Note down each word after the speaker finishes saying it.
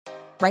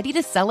Ready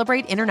to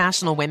celebrate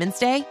International Women's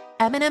Day?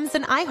 M&M's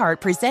and iHeart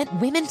present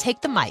Women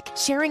Take the Mic,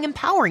 sharing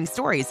empowering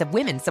stories of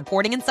women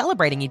supporting and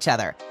celebrating each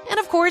other. And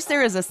of course,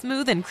 there is a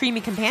smooth and creamy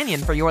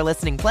companion for your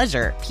listening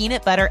pleasure,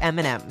 peanut butter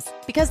M&M's.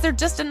 Because they're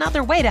just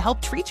another way to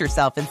help treat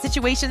yourself in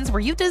situations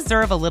where you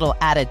deserve a little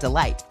added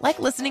delight, like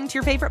listening to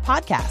your favorite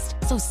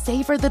podcast. So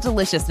savor the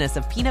deliciousness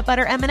of peanut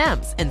butter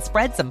M&M's and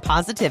spread some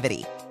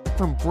positivity.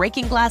 From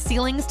breaking glass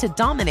ceilings to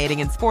dominating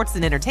in sports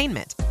and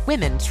entertainment,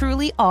 women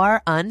truly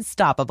are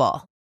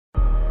unstoppable.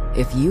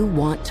 If you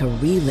want to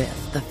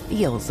relive the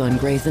feels on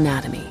Grey's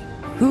Anatomy,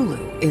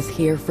 Hulu is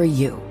here for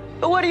you.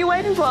 What are you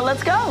waiting for?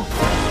 Let's go.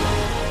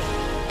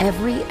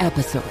 Every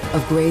episode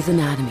of Grey's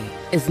Anatomy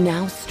is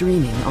now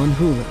streaming on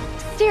Hulu.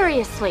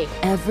 Seriously.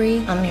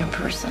 I'm your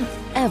person.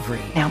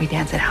 Now we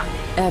dance it out.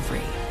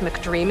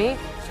 McDreamy.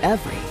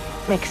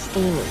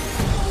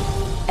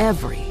 McSteamy.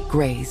 Every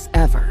Grey's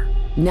ever.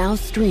 Now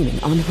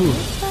streaming on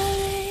Hulu.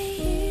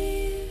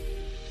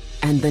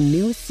 And the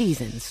new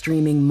season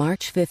streaming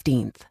March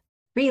 15th.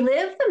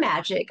 Relive the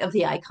magic of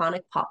the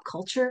iconic pop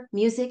culture,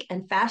 music,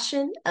 and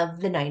fashion of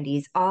the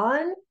 90s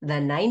on the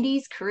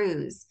 90s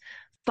Cruise.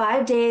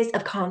 5 days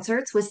of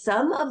concerts with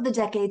some of the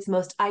decade's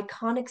most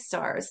iconic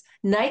stars,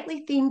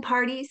 nightly theme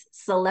parties,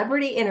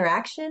 celebrity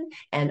interaction,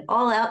 and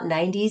all-out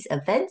 90s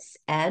events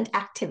and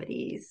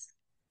activities.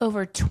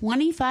 Over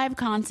 25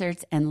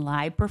 concerts and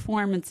live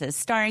performances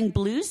starring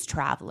Blues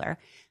Traveler,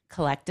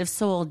 Collective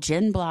Soul,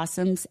 Gin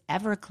Blossoms,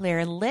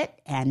 Everclear, Lit,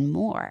 and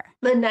more.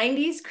 The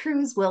 90s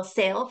Cruise will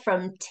sail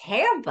from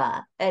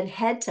Tampa and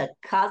head to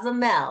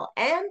Cozumel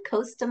and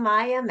Costa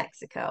Maya,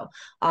 Mexico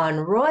on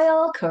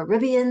Royal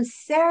Caribbean's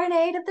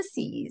Serenade of the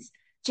Seas,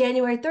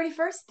 January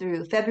 31st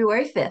through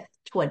February 5th,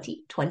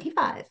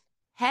 2025.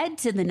 Head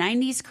to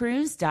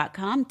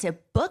the90scruise.com to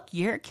book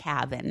your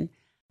cabin.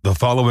 The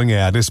following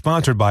ad is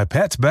sponsored by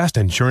Pets Best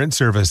Insurance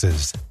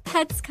Services.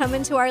 Pets come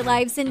into our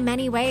lives in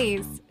many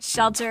ways.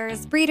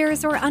 Shelters,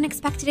 breeders, or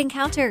unexpected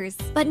encounters.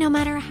 But no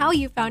matter how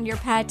you found your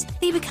pet,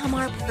 they become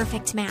our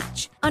perfect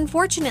match.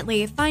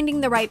 Unfortunately, finding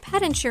the right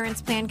pet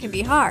insurance plan can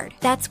be hard.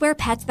 That's where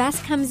Pets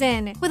Best comes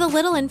in. With a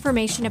little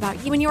information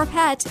about you and your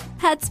pet,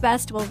 Pets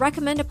Best will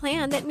recommend a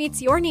plan that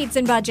meets your needs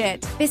and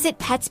budget. Visit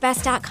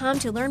PetsBest.com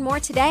to learn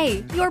more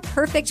today. Your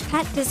perfect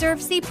pet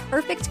deserves the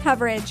perfect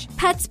coverage.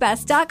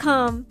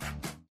 PetsBest.com.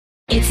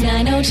 It's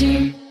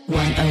 902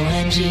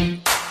 1OMG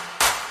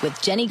with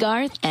Jenny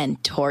Garth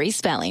and Tori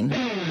Spelling.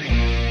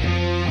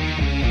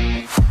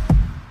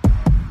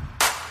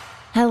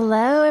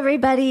 Hello,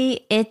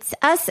 everybody. It's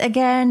us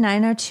again,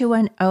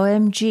 9021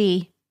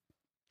 OMG.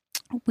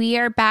 We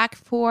are back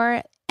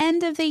for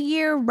end of the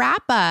year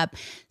wrap up.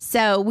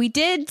 So we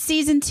did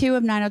season 2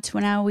 of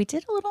 90210. We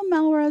did a little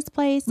Melrose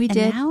Place. We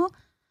did. Now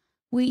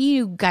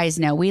you guys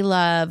know we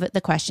love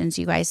the questions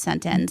you guys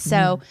sent in.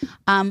 So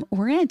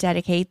we're going to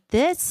dedicate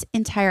this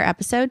entire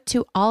episode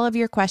to all of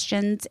your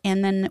questions.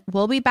 And then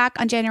we'll be back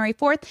on January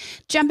 4th,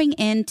 jumping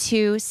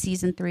into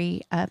season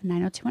 3 of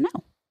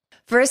 90210.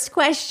 First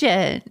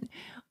question.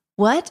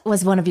 What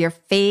was one of your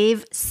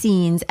fave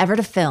scenes ever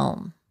to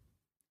film?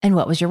 And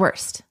what was your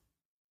worst?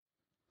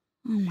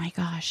 Oh my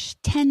gosh,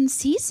 10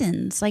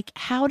 seasons. Like,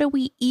 how do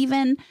we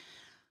even...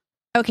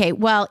 Okay,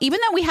 well, even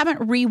though we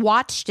haven't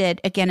rewatched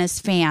it again as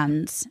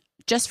fans,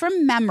 just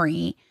from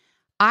memory,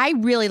 I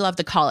really love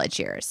the college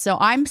years. So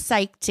I'm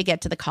psyched to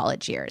get to the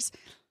college years.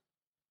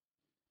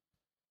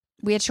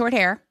 We had short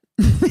hair.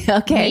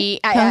 Okay,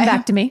 come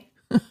back to me.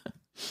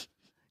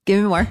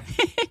 Give me more.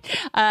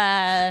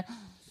 Did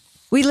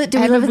we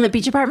live in the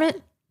beach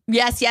apartment?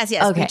 Yes.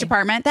 Okay. Beach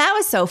apartment. That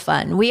was so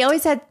fun. We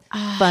always had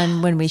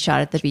fun when we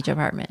shot at the beach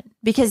apartment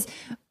because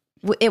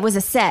it was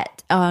a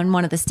set on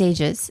one of the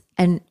stages,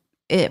 and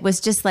it was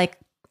just like,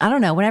 I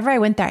don't know, whenever I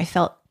went there, I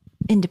felt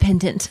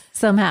independent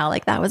somehow.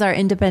 Like that was our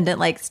independent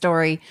like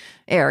story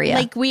area.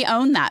 Like we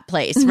own that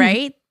place,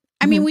 right?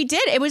 I mean, we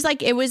did. It was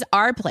like, it was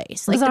our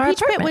place. Like the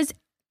beach pit was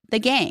the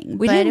gang.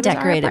 We didn't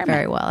decorate it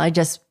very well. I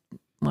just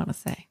want to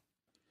say.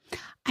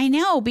 I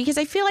know, because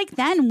I feel like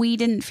then we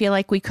didn't feel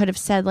like we could have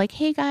said like,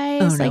 hey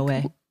guys. Oh, no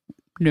like, way.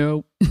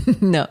 No.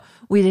 No,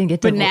 we didn't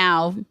get to. But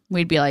now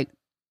we'd be like.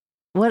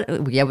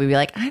 What? Yeah, we'd be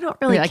like, I don't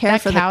really care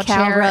for the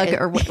cow rug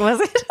or what was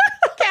it?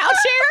 Cow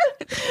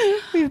chair?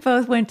 We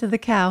both went to the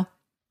cow.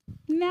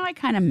 Now I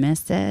kind of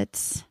miss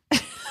it.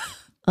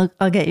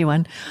 I'll get you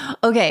one.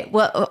 Okay.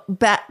 Well,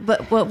 but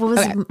what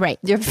was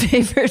your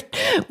favorite?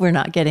 We're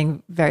not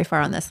getting very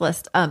far on this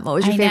list. What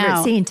was your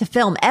favorite scene to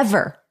film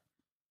ever?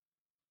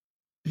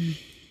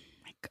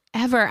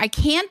 Ever. I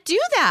can't do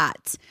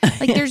that.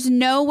 Like, there's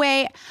no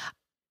way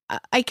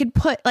I could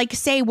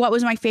say what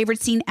was my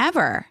favorite scene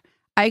ever.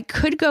 I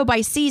could go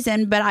by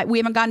season, but we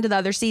haven't gotten to the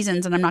other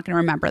seasons and I'm not going to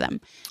remember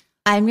them.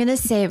 I'm going to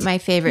say my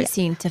favorite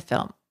scene to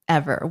film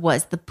ever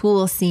was the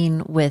pool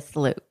scene with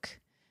Luke.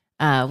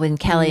 When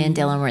Kelly and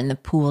Dylan were in the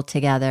pool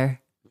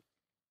together.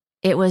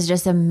 It was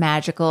just a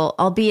magical,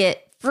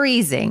 albeit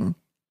freezing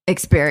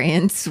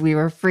experience. We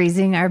were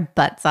freezing our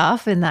butts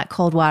off in that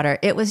cold water.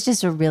 It was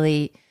just a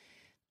really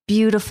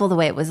beautiful, the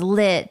way it was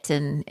lit,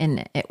 and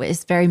it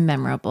was very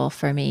memorable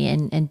for me,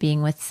 and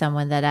being with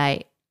someone that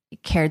I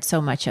cared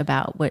so much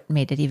about what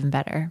made it even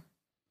better.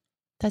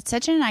 That's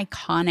such an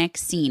iconic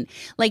scene.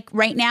 Like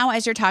right now,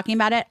 as you're talking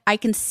about it, I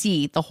can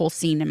see the whole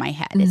scene in my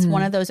head. It's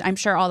one of those, I'm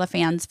sure all the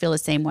fans feel the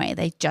same way.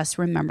 They just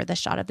remember the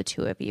shot of the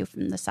two of you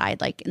from the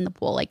side, like in the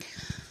pool, like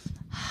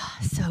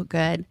so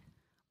good.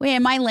 Wait,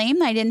 am I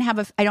lame? I don't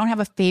have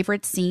a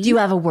favorite scene. Do you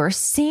have a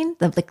worst scene?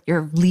 Like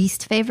your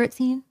least favorite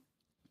scene?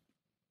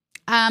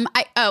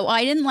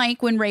 I didn't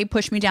like when Ray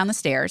pushed me down the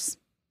stairs.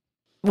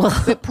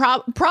 Well, but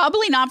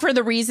probably not for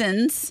the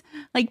reasons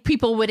like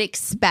people would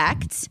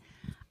expect.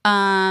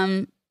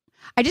 I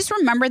just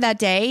remember that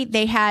day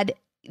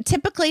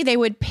typically they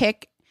would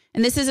pick,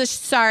 and this is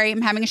sorry,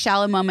 I'm having a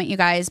shallow moment, you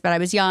guys, but I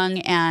was young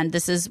and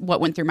this is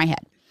what went through my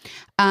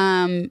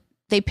head.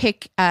 They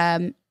pick,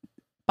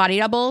 body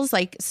doubles,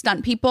 like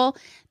stunt people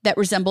that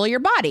resemble your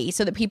body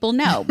so that people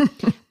know.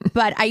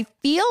 But I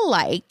feel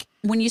like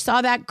when you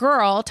saw that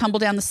girl tumble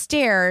down the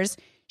stairs,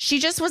 she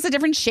just was a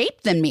different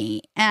shape than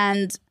me.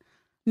 And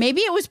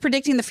maybe it was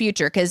predicting the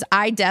future because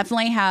I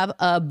definitely have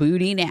a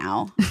booty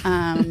now.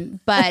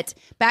 But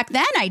back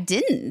then I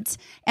didn't.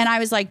 And I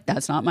was like,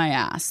 that's not my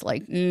ass.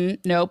 Like,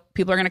 nope,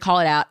 people are going to call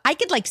it out. I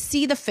could like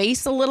see the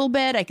face a little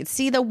bit. I could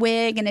see the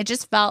wig and it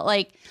just felt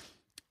like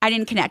I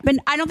didn't connect. But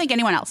I don't think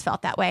anyone else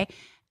felt that way.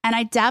 And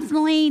I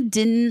definitely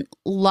didn't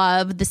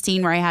love the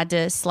scene where I had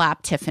to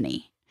slap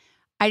Tiffany.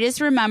 I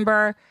just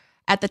remember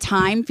at the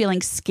time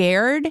feeling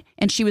scared.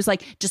 And she was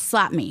like, just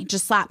slap me.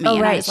 Just slap me. Oh,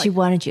 and right. she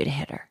wanted you to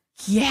hit her.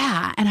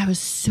 Yeah. And I was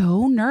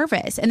so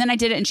nervous. And then I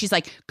did it and she's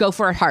like, go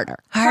for it harder.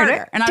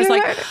 And I was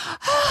like,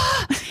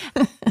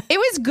 it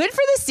was good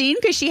for the scene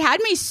because she had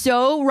me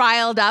so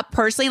riled up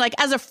personally, like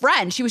as a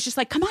friend. She was just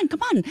like, come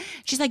on.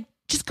 She's like,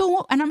 just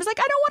go. And I was like,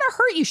 I don't want to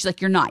hurt you. She's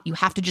like, you're not. You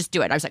have to just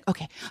do it. I was like,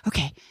 okay.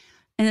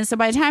 And then so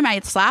by the time I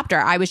had slapped her,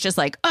 I was just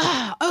like,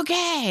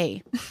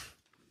 okay.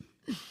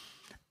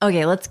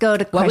 Okay, let's go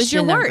to question What was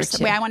your number worst?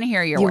 2. Wait, I want to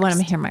hear your worst. worst. You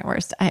want to hear my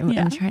worst?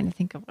 I'm trying to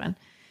think of one.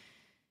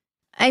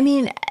 I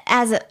mean,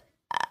 as a,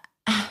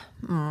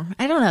 I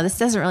don't know, this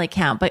doesn't really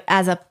count, but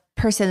as a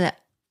person that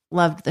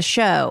loved the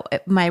show,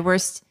 my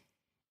worst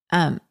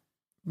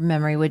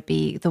memory would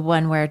be the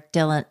one where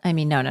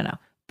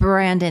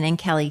Brandon and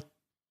Kelly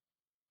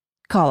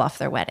call off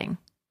their wedding.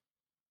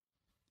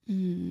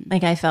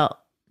 Like I felt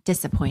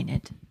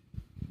disappointed.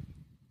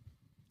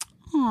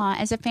 Aw,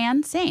 as a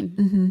fan, same.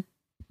 Mm-hmm.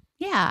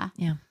 Yeah.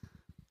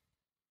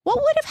 What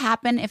would have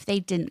happened if they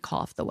didn't call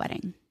off the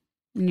wedding,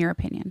 in your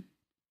opinion?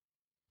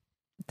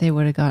 They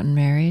would have gotten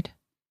married.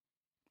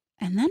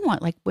 And then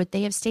what? Like, would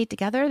they have stayed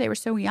together? They were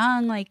so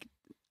young. Like,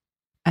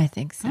 I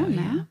think so.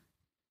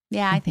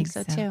 Yeah, I think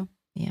so too.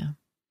 Yeah.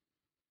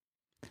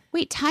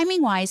 Wait,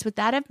 timing wise, would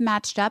that have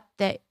matched up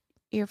that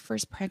your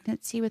first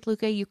pregnancy with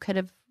Luca, they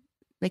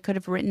could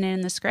have written it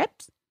in the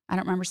script? I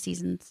don't remember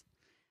seasons.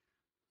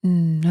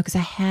 No, because I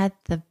had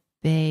the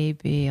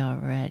baby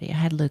already. I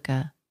had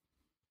Luca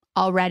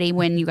already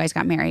when you guys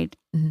got married,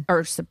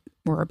 or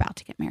were about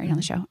to get married on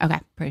the show. Okay,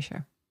 pretty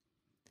sure.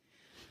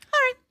 All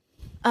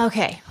right.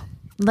 Okay,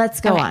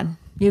 let's go on.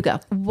 You go.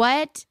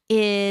 What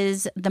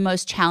is the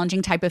most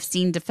challenging type of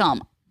scene to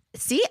film?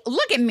 See,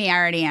 look at me. I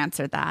already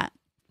answered that.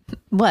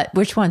 What?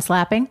 Which one?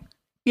 Slapping?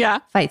 Yeah.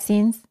 Fight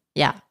scenes?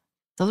 Yeah.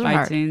 Those are hard.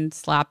 Fight scenes,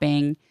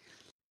 slapping.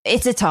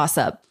 It's a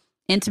toss-up.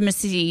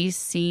 Intimacy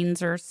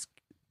scenes are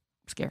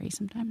scary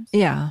sometimes.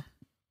 Yeah.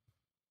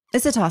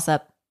 It's a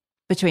toss-up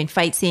between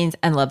fight scenes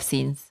and love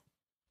scenes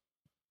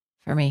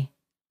for me.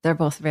 They're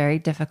both very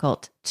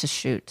difficult to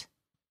shoot.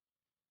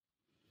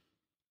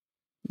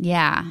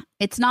 Yeah.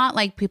 It's not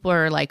like people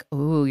are like,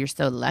 oh, you're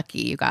so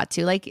lucky you got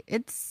to. Like,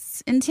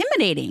 it's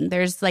intimidating.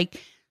 There's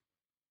like,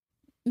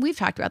 we've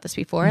talked about this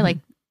before, like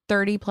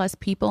 30 plus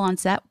people on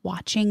set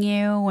watching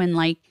you and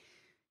like,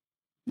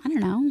 I don't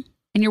know.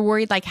 And you're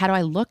worried, like, how do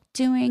I look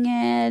doing it?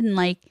 And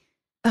like,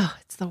 oh,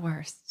 it's the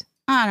worst.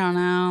 I don't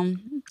know.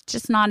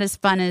 Just not as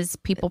fun as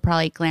people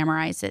probably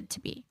glamorize it to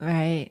be.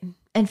 Right.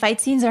 And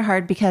fight scenes are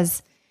hard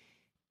because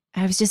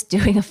I was just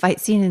doing a fight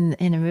scene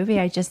in a movie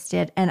I just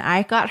did and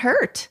I got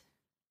hurt.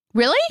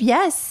 Really?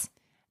 Yes.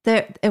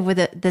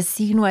 The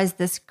scene was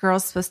this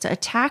girl's supposed to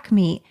attack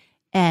me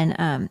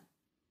and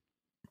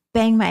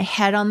bang my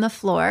head on the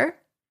floor.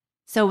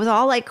 So it was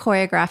all like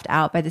choreographed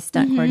out by the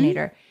stunt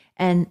coordinator.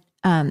 And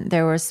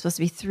there were supposed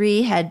to be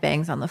 3 head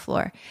bangs on the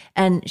floor.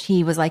 And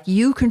he was like,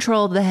 you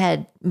control the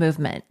head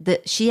movement.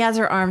 She has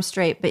her arms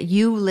straight, but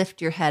you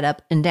lift your head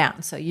up and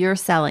down. So you're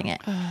selling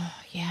it. Oh,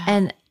 yeah.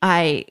 And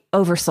I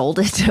oversold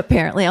it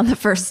apparently on the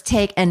first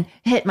take and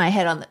hit my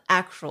head on the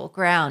actual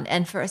ground.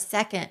 And for a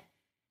second,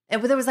 there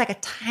was like a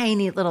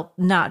tiny little,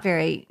 not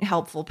very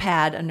helpful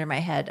pad under my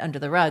head, under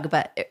the rug,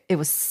 but it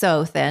was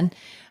so thin.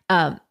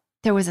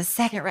 There was a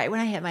second right when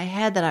I hit my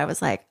head that I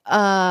was like,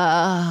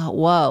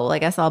 whoa,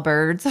 like I saw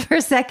birds for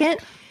a second.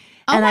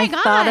 And I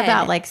thought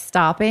about like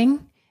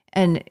stopping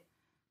and,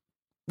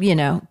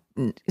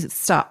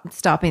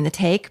 stopping the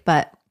take.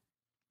 But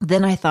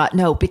then I thought,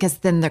 no, because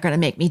then they're going to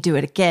make me do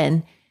it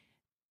again.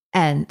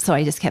 And so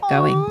I just kept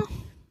going.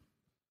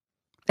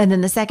 And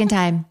then the second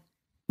time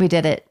we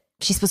did it,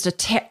 she's supposed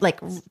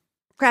to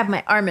grab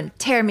my arm and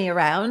tear me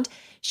around.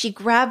 she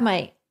grabbed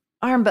my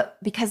arm, but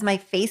because my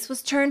face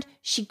was turned,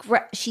 she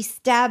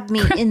stabbed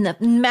me in the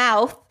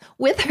mouth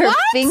with her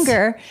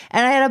finger,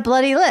 and I had a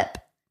bloody lip.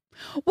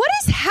 What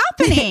is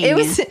happening? It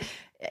was,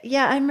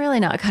 yeah, I'm really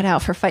not cut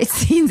out for fight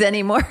scenes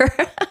anymore.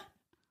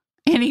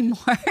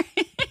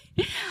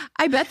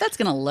 I bet that's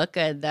going to look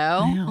good,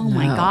 though. Oh,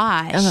 my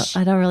gosh.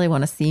 I don't really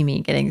want to see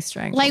me getting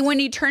strangled. Like, when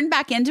you turned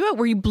back into it,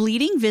 were you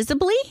bleeding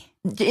visibly?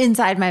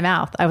 Inside my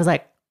mouth. I was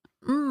like,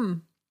 Oh,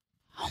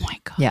 my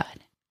God. Yeah.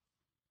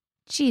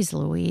 Jeez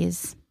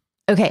Louise.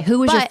 Okay, who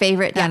was your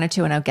favorite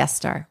 90210 guest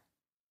star?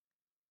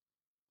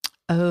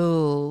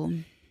 Oh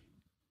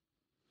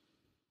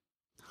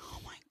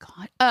my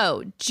God.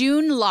 Oh,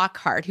 June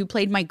Lockhart, who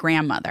played my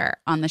grandmother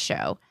on the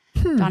show,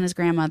 Donna's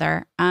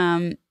grandmother.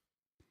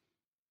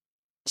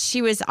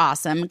 She was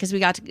awesome because we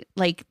got to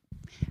like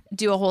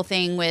do a whole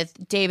thing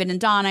with David and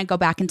Donna, go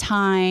back in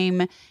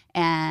time,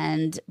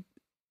 and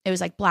it was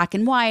like black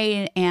and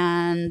white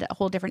and a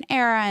whole different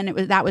era, and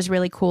that was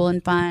really cool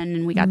and fun,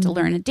 and we got to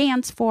learn a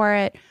dance for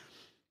it.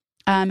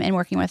 And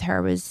working with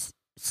her was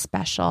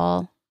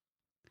special.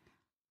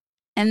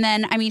 And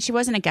then, I mean, she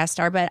wasn't a guest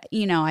star, but,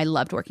 you know, I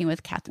loved working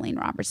with Kathleen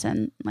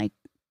Robertson. Like,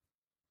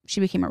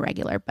 she became a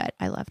regular, but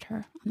I loved her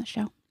on the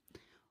show.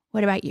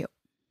 What about you?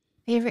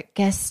 Favorite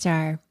guest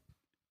star?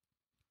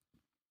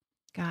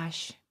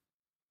 Gosh.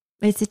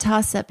 It's a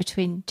toss-up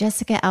between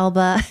Jessica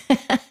Alba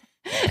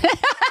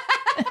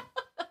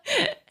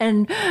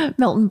and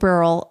Milton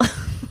Berle.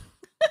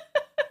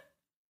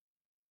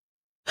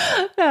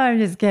 No, I'm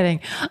just kidding.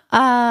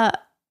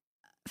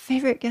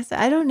 Favorite guest?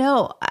 I don't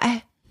know.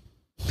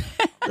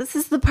 This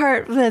is the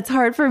part that's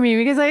hard for me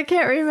because I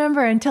can't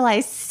remember until I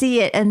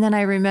see it and then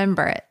I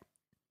remember it.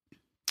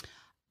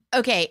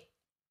 Okay.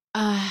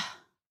 I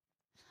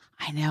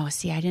know.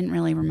 See, I didn't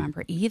really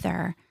remember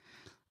either.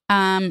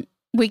 Can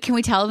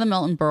we tell the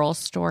Milton Berle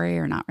story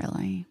or not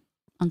really?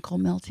 Uncle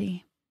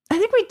Milty. I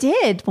think we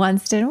did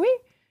once, didn't we?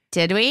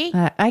 Did we?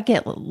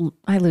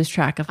 I lose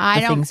track of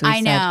the things we said. I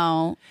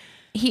know.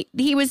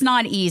 He was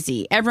not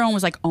easy. Everyone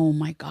was like, oh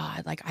my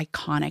God, like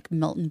iconic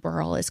Milton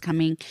Berle is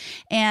coming.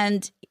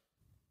 And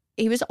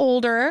he was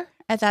older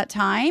at that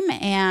time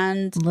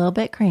and a little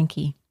bit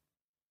cranky.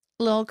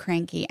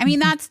 I mean,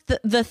 that's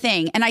the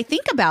thing. And I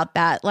think about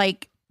that.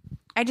 Like,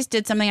 I just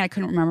did something, I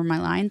couldn't remember my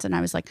lines. And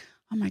I was like,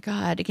 oh my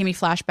God, it gave me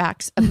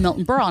flashbacks of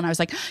Milton Berle. And I was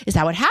like, is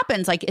that what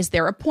happens? Like, is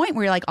there a point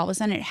where you're like, all of a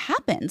sudden it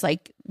happens?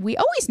 Like, we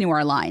always knew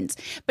our lines,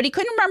 but he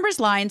couldn't remember his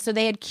lines. So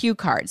they had cue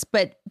cards,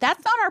 but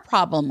that's not our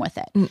problem with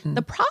it.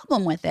 The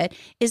problem with it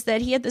is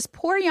that he had this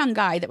poor young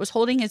guy that was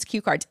holding his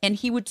cue cards and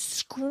he would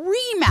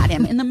scream at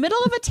him in the middle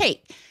of a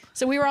take.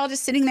 So we were all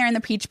just sitting there in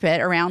the peach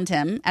pit around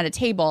him at a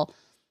table.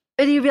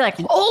 And you'd be like,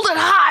 hold it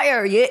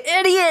higher, you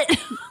idiot.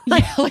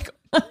 like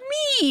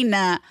mean.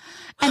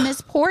 And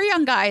this poor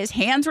young guy, his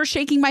hands were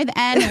shaking by the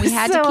end, and we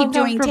had to keep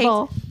doing takes.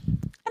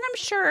 And I'm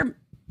sure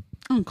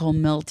Uncle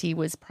Milty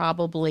was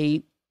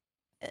probably.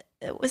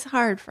 It was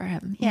hard for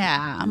him.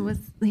 Yeah,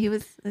 he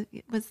was a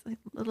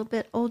little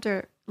bit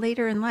older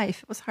later in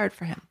life. It was hard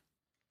for him.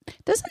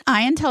 Doesn't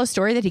Ian tell a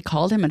story that he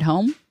called him at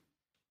home?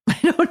 I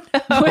don't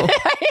know.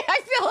 I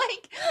feel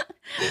like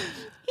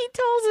he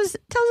tells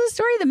a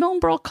story that Milton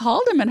Berle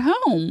called him at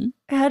home.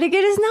 How to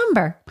get his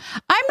number?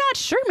 I'm not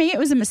sure. Maybe it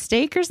was a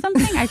mistake or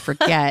something. I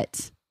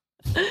forget.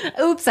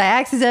 Oops, I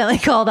accidentally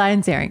called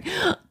Ian Ziering.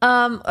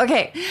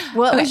 Okay.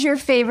 What was your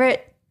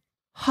favorite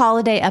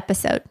holiday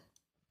episode?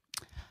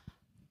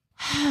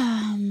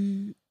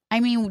 I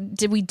mean,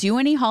 did we do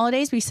any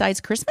holidays besides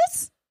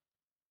Christmas?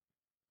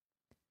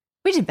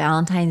 We did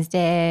Valentine's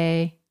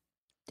Day.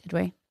 Did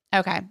we?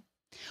 Okay.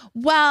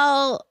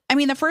 Well, I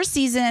mean, the first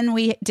season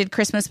we did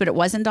Christmas, but it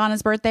wasn't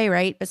Donna's birthday,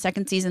 right? The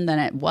second season, then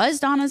it was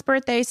Donna's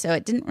birthday, so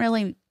it didn't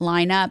really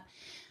line up.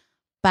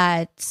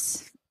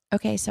 But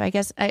okay, so I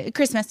guess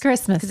Christmas,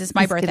 because it's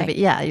my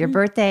birthday. Your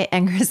birthday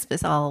and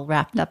Christmas all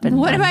wrapped up in.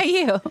 What about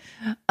you?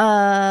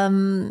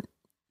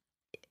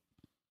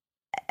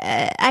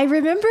 I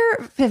remember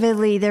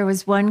vividly there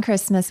was one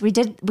Christmas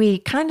we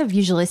kind of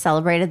usually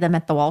celebrated them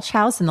at the Walsh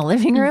house in the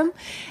living room.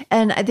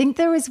 And I think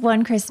there was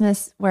one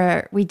Christmas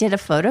where we did a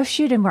photo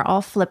shoot and we're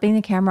all flipping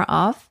the camera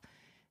off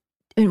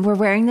and we're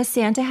wearing the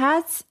Santa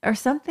hats or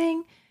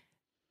something.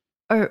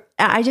 Or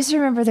I just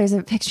remember there's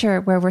a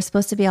picture where we're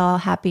supposed to be all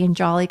happy and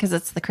jolly because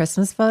it's the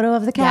Christmas photo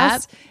of the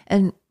cast. Yep.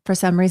 And for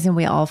some reason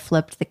we all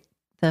flipped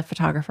the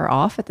photographer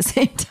off at the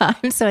same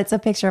time. So it's a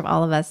picture of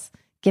all of us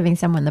giving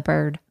someone the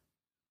bird.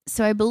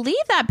 So I believe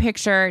that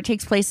picture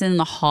takes place in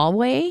the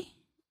hallway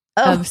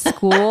of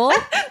school.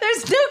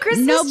 There's no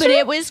Christmas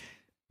tree? But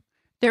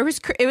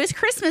it was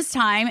Christmas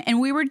time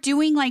and we were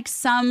doing like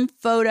some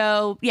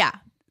photo,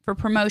 for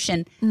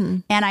promotion.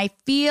 And I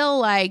feel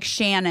like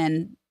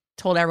Shannon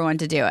told everyone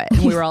to do it.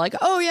 And we were all like,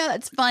 oh yeah,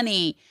 that's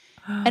funny.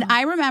 And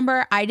I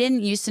remember I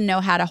didn't used to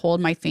know how to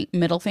hold my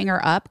middle finger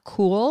up.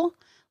 Cool.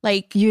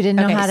 Like you didn't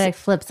know how to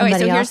flip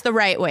somebody off. Here's the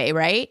right way,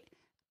 right?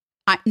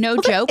 No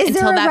joke.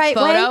 Until that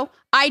photo,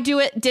 I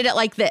did it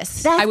like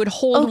this. I would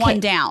hold one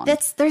down.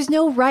 There's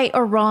no right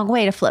or wrong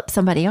way to flip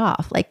somebody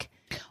off. Like,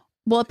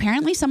 Well,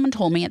 apparently someone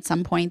told me at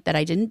some point that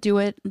I didn't do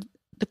it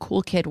the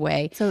cool kid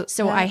way. So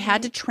I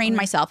had to train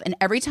myself. And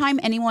every time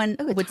anyone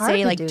would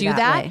say like, do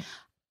that,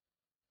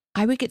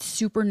 I would get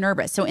super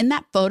nervous. So in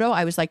that photo,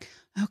 I was like,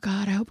 oh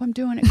God, I hope I'm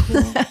doing it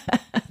cool.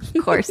 Of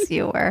course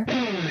you were.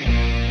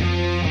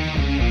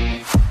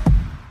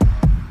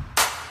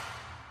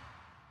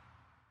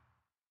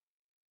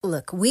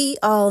 Look, we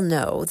all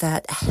know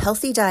that a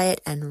healthy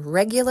diet and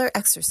regular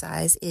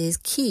exercise is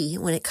key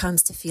when it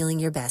comes to feeling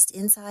your best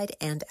inside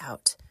and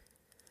out.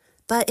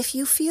 But if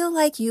you feel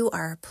like you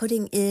are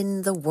putting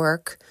in the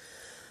work,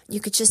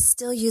 you could just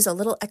still use a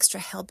little extra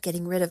help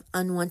getting rid of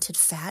unwanted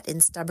fat in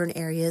stubborn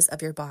areas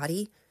of your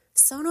body,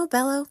 Sono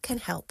Bello can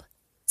help.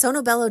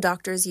 Sono Bello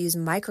doctors use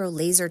micro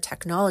laser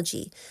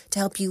technology to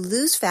help you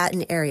lose fat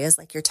in areas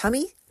like your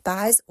tummy,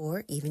 thighs,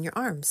 or even your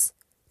arms.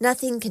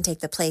 Nothing can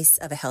take the place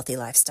of a healthy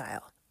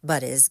lifestyle.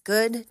 But it is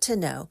good to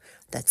know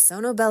that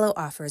Sono Bello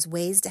offers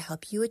ways to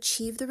help you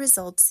achieve the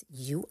results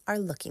you are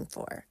looking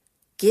for.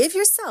 Give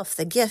yourself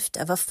the gift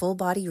of a full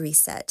body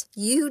reset.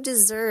 You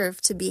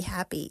deserve to be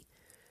happy.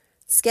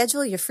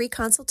 Schedule your free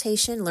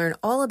consultation, learn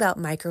all about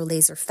micro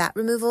laser fat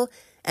removal,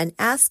 and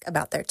ask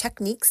about their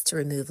techniques to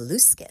remove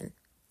loose skin.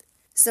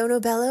 Sono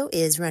Bello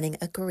is running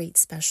a great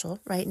special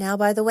right now,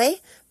 by the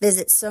way.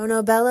 Visit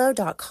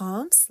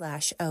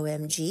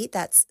sonobello.com/OMG.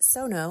 That's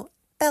Sono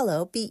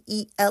Bello,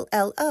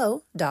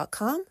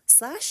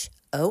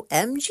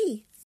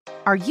 BELLO.com/OMG.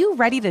 Are you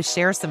ready to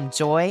share some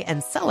joy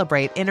and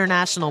celebrate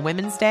International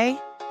Women's Day?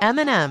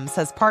 M&M's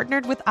has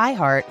partnered with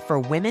iHeart for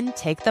Women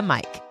Take the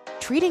Mic,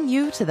 treating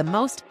you to the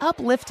most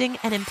uplifting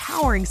and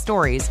empowering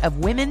stories of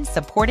women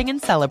supporting and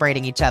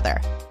celebrating each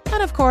other.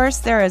 And of course,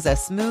 there is a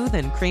smooth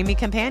and creamy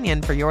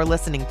companion for your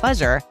listening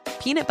pleasure,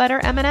 peanut butter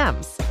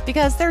M&M's,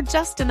 because they're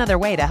just another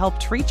way to help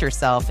treat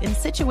yourself in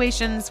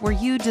situations where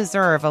you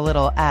deserve a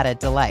little added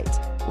delight,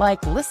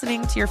 like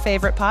listening to your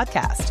favorite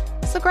podcast.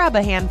 So grab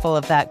a handful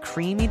of that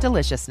creamy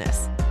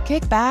deliciousness,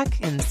 kick back,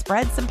 and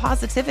spread some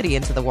positivity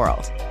into the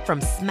world.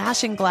 From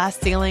smashing glass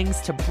ceilings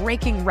to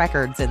breaking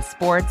records in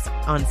sports,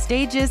 on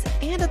stages,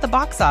 and at the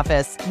box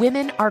office,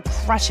 women are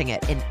crushing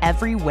it in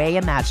every way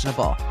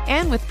imaginable.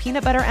 And with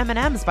peanut butter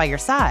M&M's by your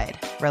side,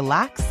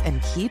 relax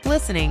and keep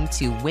listening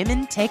to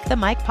Women Take the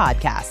Mic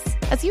podcasts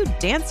as you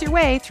dance your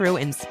way through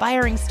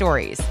inspiring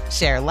stories,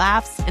 share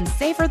laughs, and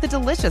savor the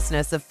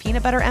deliciousness of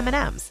peanut butter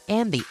M&M's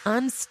and the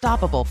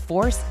unstoppable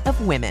force of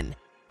women.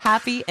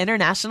 Happy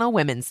International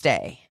Women's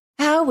Day.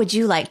 How would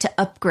you like to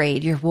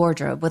upgrade your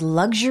wardrobe with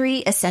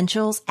luxury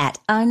essentials at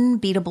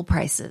unbeatable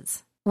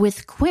prices?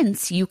 With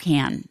Quince, you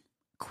can.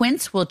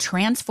 Quince will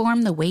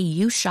transform the way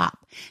you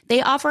shop.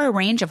 They offer a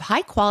range of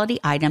high-quality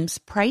items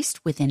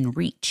priced within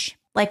reach.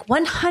 Like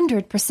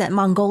 100%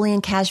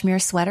 Mongolian cashmere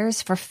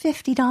sweaters for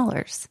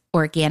 $50.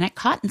 Organic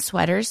cotton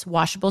sweaters,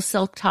 washable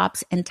silk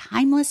tops, and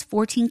timeless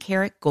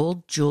 14-karat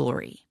gold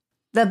jewelry.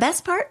 The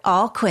best part,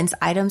 all Quince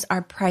items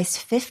are priced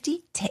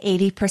 50 to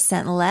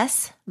 80%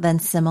 less than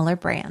similar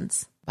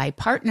brands. By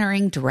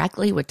partnering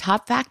directly with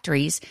top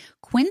factories,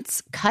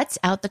 Quince cuts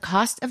out the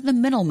cost of the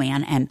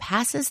middleman and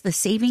passes the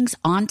savings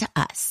on to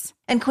us.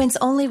 And Quince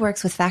only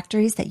works with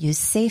factories that use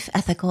safe,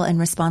 ethical, and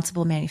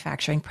responsible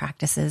manufacturing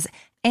practices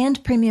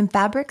and premium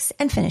fabrics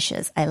and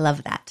finishes. I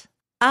love that.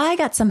 I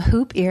got some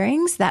hoop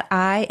earrings that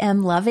I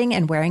am loving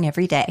and wearing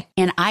every day.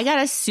 And I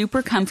got a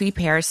super comfy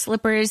pair of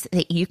slippers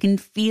that you can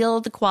feel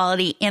the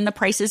quality, and the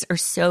prices are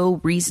so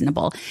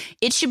reasonable.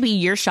 It should be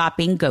your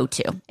shopping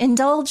go-to.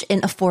 Indulge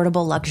in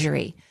affordable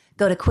luxury.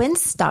 Go to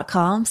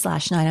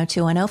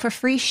quince.com/90210 for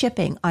free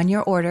shipping on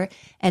your order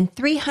and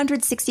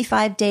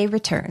 365-day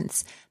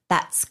returns.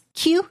 That's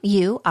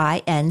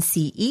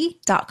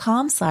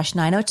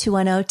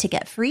QUINCE.com/90210 to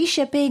get free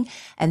shipping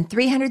and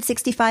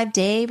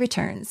 365-day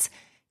returns.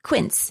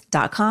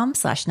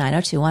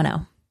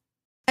 Quince.com/90210.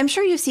 I'm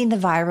sure you've seen the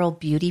viral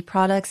beauty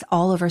products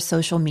all over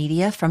social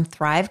media from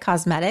Thrive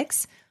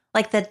Cosmetics,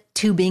 like the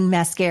tubing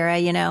mascara,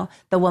 you know,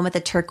 the one with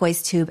the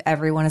turquoise tube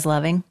everyone is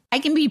loving. I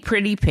can be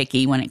pretty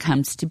picky when it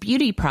comes to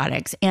beauty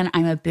products, and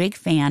I'm a big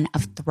fan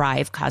of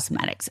Thrive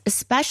Cosmetics,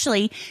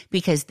 especially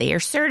because they are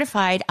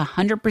certified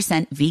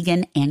 100%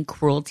 vegan and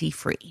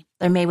cruelty-free.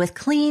 They're made with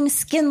clean,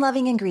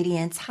 skin-loving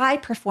ingredients, high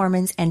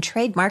performance, and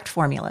trademarked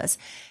formulas,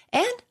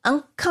 and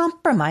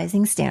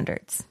uncompromising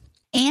standards.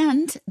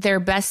 And their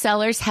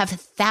bestsellers have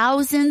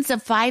thousands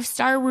of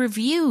 5-star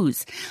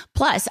reviews.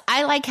 Plus,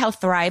 I like how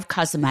Thrive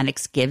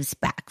Cosmetics gives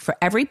back. For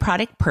every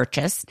product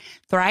purchased,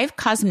 Thrive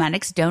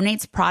Cosmetics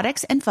donates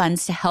products and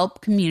funds to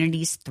help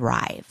communities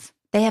thrive.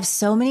 They have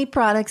so many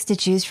products to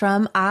choose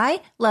from.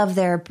 I love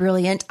their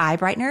Brilliant Eye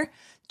Brightener.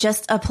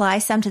 Just apply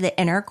some to the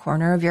inner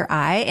corner of your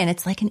eye, and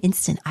it's like an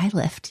instant eye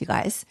lift, you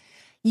guys.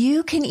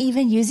 You can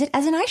even use it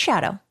as an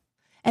eyeshadow.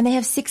 And they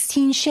have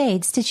 16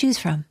 shades to choose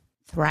from.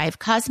 Thrive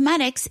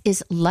Cosmetics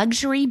is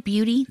luxury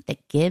beauty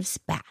that gives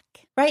back.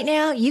 Right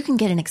now, you can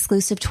get an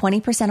exclusive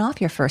 20%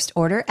 off your first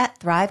order at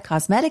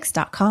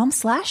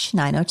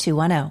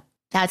thrivecosmetics.com/90210.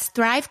 That's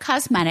Thrive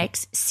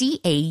Cosmetics,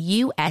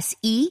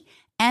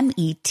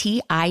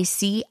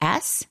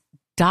 CAUSEMETICS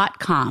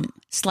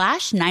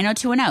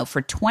BlueNile.com/90210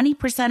 for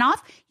 20%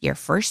 off your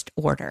first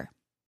order.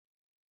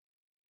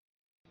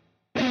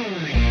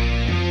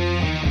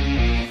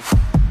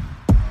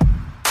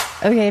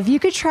 Okay, if you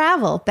could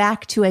travel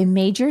back to a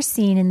major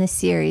scene in the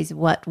series,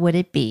 what would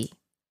it be?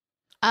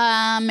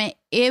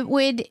 It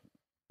would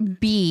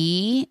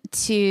be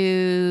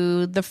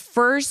to the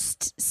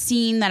first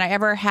scene that I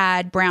ever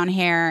had brown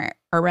hair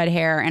or red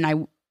hair, and I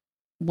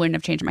wouldn't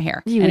have changed my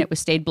hair, and it was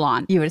stayed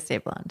blonde. You would have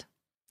stayed blonde.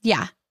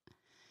 Yeah.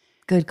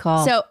 Good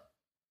call. So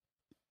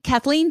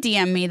Kathleen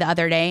DM'd me the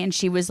other day, and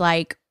she was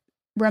like,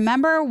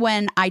 remember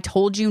when I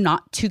told you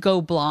not to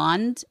go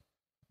blonde?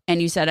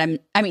 And you said,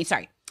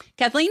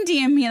 Kathleen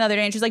DM'd me the other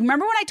day, and she's like,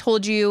 remember when I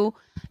told you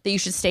that you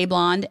should stay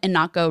blonde and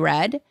not go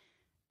red?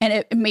 And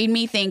it made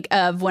me think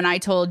of when I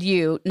told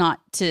you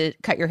not to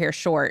cut your hair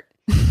short,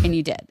 and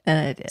you did.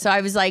 And I did. So I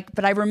was like,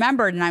 but I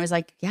remembered, and I was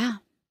like, yeah,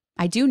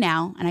 I do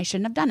now, and I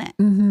shouldn't have done it.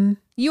 Mm-hmm.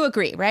 You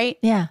agree, right?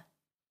 Yeah.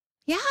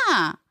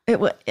 Yeah.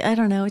 I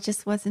don't know. It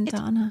just wasn't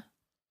Donna.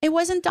 It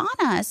wasn't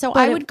Donna. So But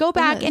I would go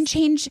back and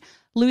change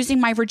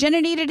losing my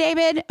virginity to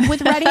David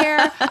with red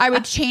hair. I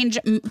would change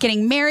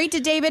getting married to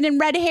David in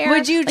red hair.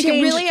 Would you change?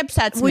 It really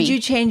upsets me. Would you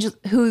change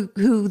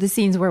who the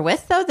scenes were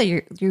with, though? That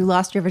you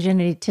lost your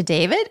virginity to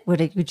David?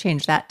 Would you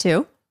change that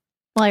too?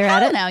 While you're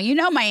at it? No. You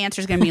know my answer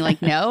is going to be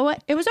like, no.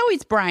 It was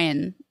always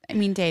David.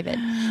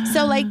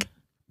 So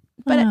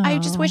but I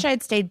just wish I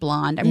had stayed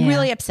blonde. I'm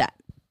really upset.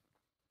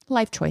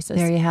 Life choices.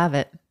 There you have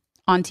it.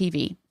 On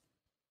TV.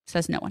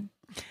 Says no one.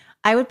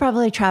 I would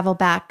probably travel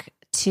back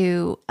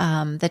to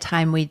the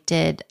time we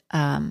did,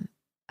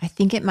 I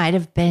think it might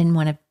have been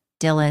one of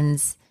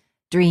Dylan's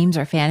dreams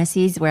or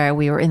fantasies where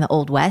we were in the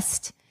Old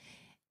West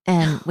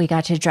and we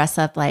got to dress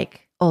up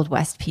like Old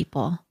West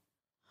people.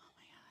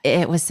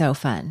 It was so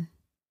fun.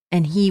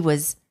 And he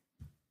was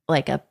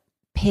like a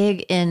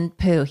pig in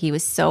poo. He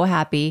was so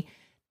happy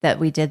that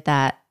we did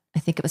that. I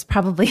think it was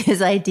probably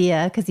his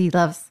idea because he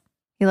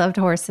loved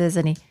horses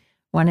and he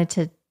wanted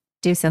to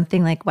do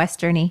something like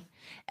Westerny.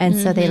 And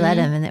so they let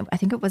him, and I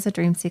think it was a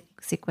dream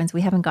sequence.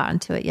 We haven't gotten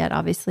to it yet,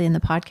 obviously, in the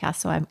podcast,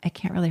 so I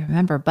can't really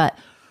remember, but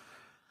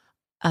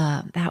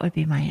that would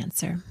be my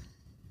answer.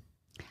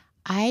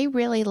 I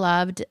really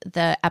loved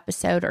the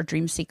episode or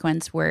dream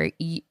sequence where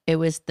it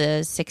was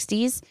the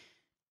 60s.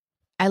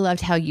 I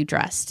loved how you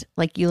dressed.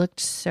 Like, you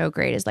looked so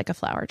great as like a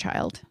flower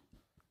child.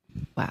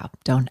 Wow.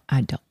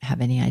 I don't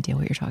have any idea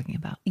what you're talking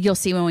about. You'll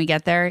see when we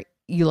get there.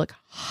 You look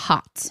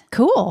hot.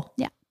 Cool.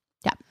 Yeah.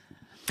 Yeah.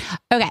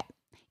 Okay.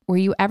 Were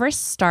you ever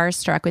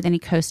starstruck with any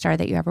co-star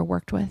that you ever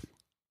worked with?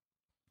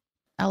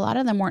 A lot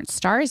of them weren't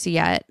stars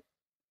yet.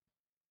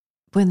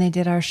 When they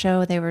did our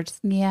show, they were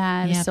just...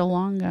 Yeah, it was so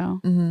long ago.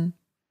 Mm-hmm.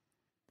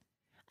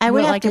 I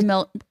would like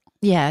Milton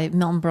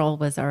Berle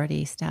was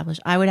already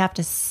established. I would have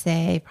to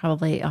say,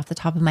 probably off the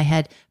top of my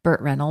head, Burt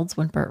Reynolds,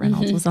 when Burt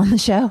Reynolds was on the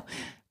show,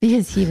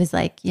 because he was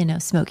like,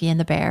 Smokey and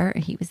the Bear.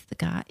 He was the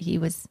guy. He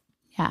was,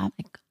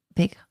 like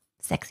big,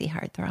 sexy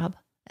heartthrob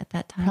at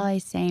that time. Probably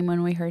same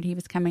when we heard he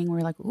was coming. We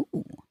were like,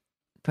 ooh.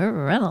 Burt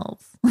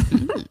Reynolds.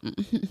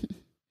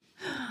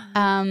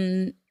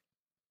 Okay.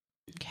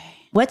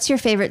 What's your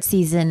favorite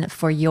season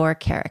for your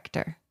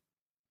character?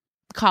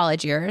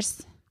 College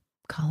years.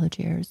 College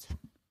years.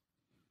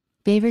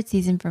 Favorite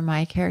season for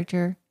my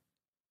character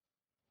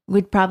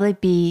would probably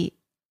be,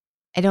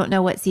 I don't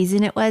know what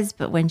season it was,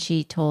 but when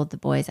she told the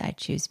boys I'd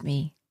choose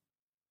me.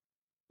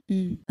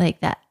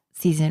 Like that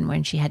season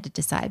when she had to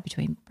decide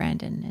between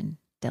Brandon and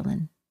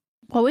Dylan.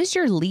 What was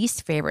your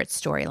least favorite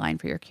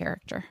storyline for your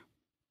character?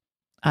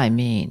 I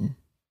mean,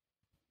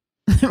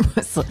 maybe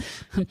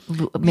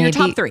your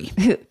top three.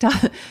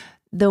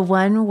 The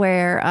one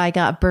where I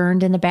got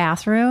burned in the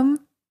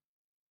bathroom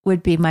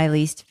would be my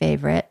least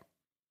favorite.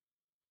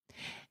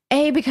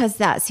 Because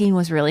that scene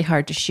was really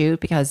hard to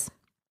shoot because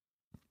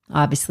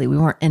obviously we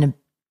weren't in a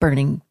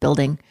burning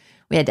building.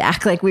 We had to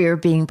act like we were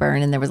being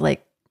burned, and it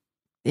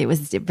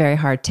was very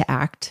hard to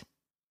act.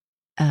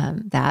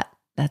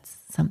 That's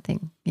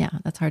something,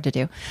 that's hard to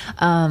do.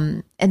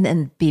 And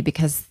then B,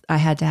 because I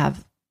had to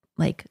have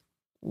like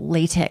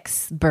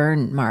latex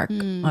burn mark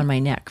on my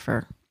neck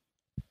for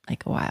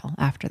like a while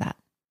after that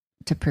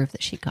to prove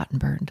that she'd gotten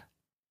burned.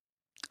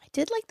 I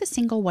did like the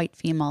single white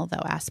female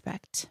though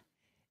aspect.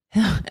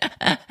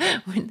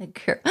 When the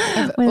girl,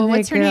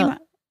 what's her name?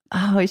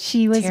 Oh,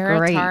 she was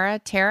great.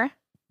 Tara.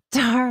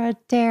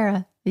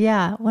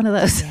 Yeah, one of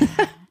those.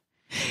 Yeah.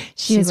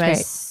 she was great.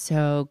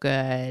 So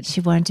good.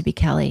 She wanted to be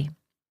Kelly.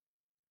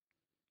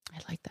 I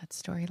like that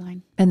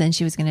storyline. And then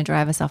she was going to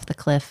drive us off the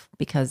cliff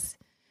because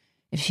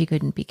if she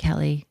couldn't be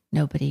Kelly,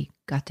 nobody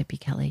got to be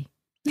Kelly.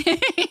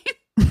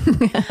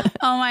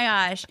 Oh my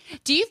gosh.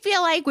 Do you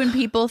feel like when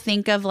people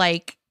think of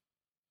like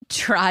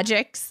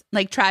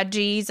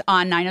tragedies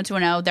on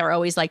 90210, they're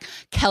always like,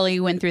 Kelly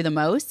went through the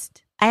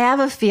most? I have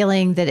a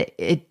feeling that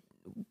it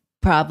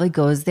probably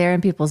goes there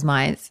in people's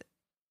minds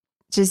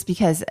just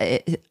because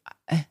I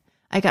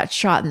got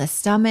shot in the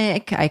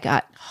stomach. I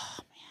got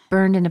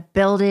burned in a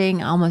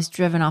building, almost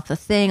driven off the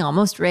thing,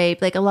 almost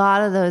raped, like a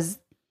lot of those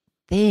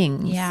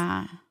things.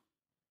 Yeah.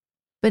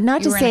 But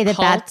not You to were in say a that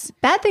cult.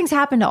 bad things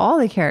happen to all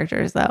the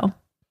characters, though.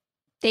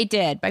 They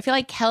did, but I feel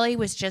like Kelly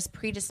was just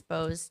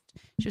predisposed.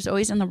 She was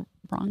always in the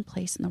wrong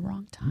place in the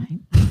wrong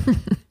time.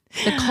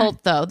 The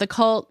cult, though,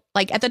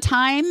 like at the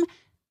time,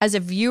 as a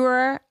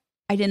viewer,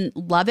 I didn't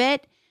love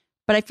it,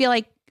 but I feel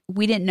like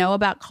we didn't know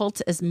about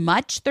cults as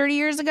much 30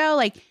 years ago.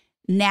 Like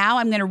now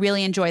I'm going to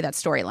really enjoy that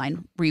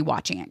storyline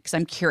rewatching it because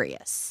I'm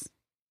curious.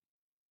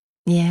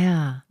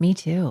 Yeah, me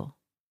too.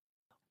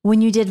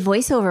 When you did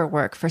voiceover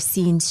work for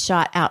scenes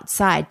shot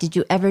outside, did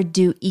you ever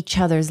do each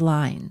other's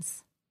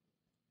lines?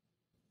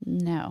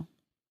 No.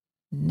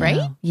 No.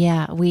 Right?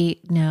 Yeah,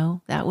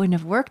 no, that wouldn't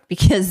have worked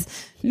because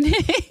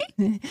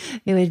it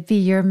would be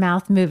your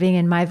mouth moving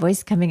and my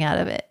voice coming out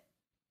of it.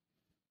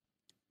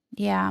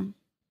 Yeah.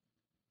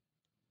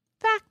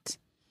 Fact.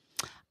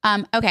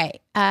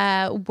 Okay.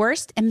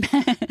 Worst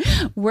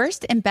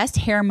and best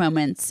hair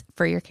moments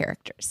for your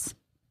characters.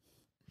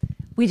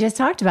 We just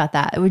talked about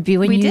that. It would be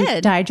when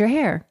you dyed your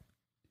hair.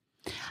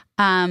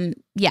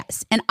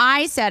 Yes. And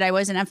I said I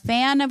wasn't a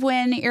fan of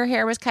when your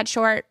hair was cut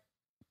short,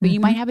 but you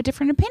might have a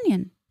different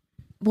opinion.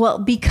 Well,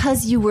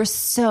 because you were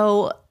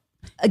so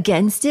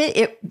against it,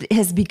 it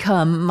has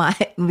become my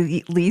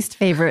least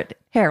favorite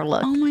hair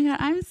look. Oh my God,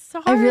 I'm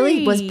sorry. I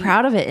really was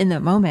proud of it in the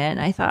moment.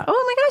 I thought,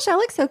 oh my gosh, I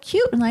look so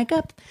cute and like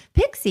a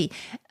pixie.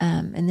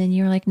 And then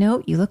you were like,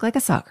 no, you look like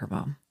a soccer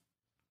mom.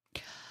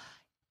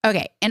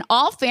 Okay. In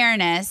all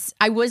fairness,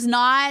 I was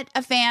not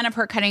a fan of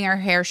her cutting her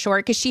hair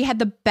short because she had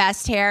the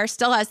best hair,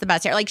 still has the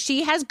best hair. Like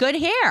she has good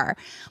hair,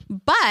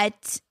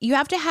 but you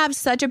have to have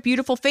such a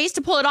beautiful face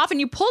to pull it off,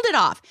 and you pulled it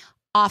off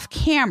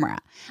camera.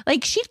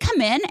 Like she'd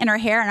come in and her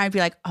hair, and I'd be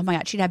like, oh my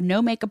God, she'd have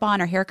no makeup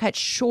on, her hair cut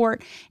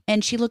short,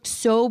 and she looked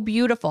so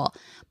beautiful.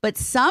 But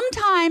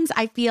sometimes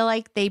I feel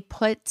like they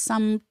put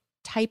some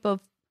type of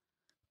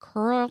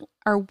curl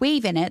or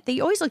wave in it.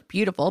 They always look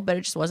beautiful, but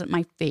it just wasn't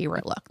my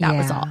favorite look. That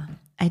was all.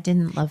 I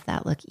didn't love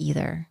that look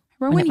either.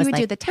 Remember when you would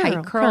like, do the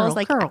tight curls?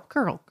 Like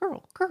curl.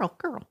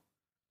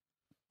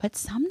 But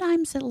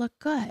sometimes it looked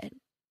good.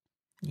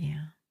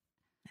 Yeah.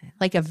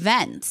 Like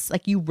events,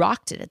 like you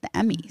rocked it at the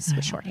Emmys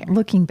with short hair.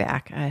 Looking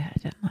back, I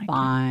didn't like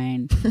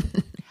Fine.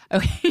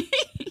 Okay.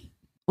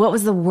 What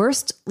was the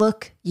worst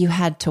look you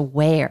had to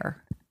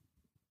wear?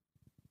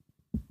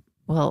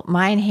 Well,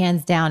 mine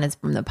hands down is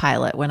from the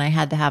pilot when I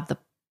had to have the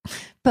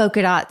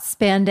polka dot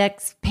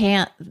spandex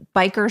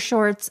biker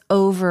shorts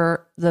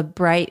over the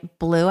bright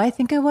blue, I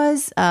think it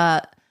was,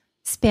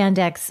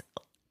 spandex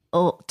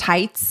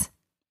tights.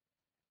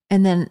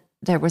 And then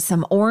there was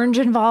some orange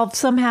involved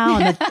somehow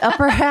in the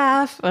upper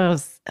half. It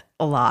was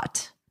a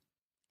lot.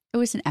 It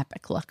was an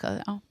epic look,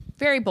 though.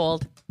 Very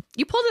bold.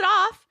 You pulled it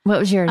off. What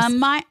was yours?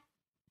 Mine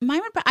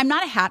would, I'm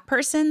not a hat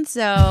person,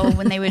 so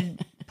when they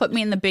would put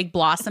me in the big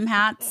blossom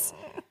hats,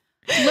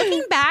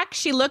 looking back,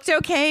 she looked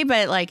okay,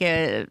 but like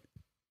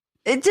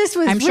it just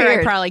was I'm weird. sure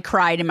I probably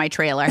cried in my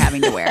trailer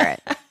having to wear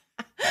it.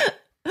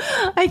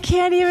 I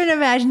can't even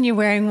imagine you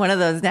wearing one of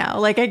those now.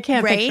 Like I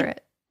can't picture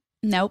it.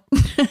 Nope.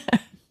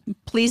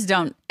 Please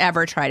don't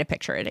ever try to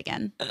picture it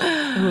again.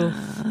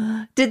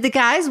 Did the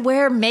guys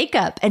wear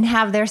makeup and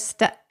have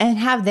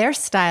their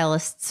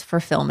stylists for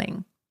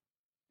filming?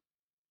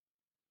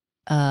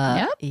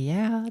 Yep.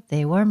 Yeah,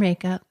 they wore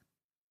makeup.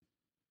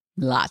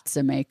 Lots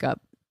of makeup.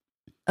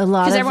 A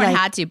lot because of everyone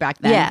like, had to back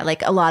then. Yeah,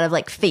 like a lot of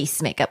like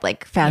face makeup,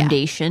 like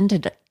foundation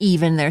to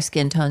even their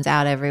skin tones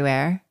out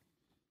everywhere.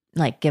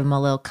 Like give them a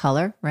little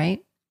color,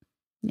 right?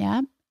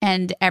 Yeah.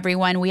 And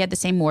we had the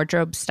same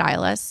wardrobe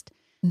stylist.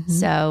 Mm-hmm.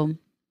 So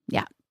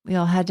yeah. We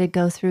all had to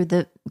go through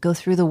the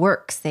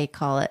works, they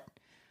call it.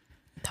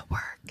 The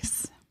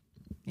works.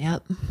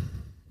 Yep.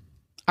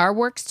 Our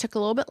works took a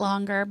little bit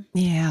longer.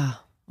 Yeah.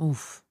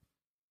 Oof.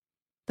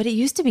 But it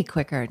used to be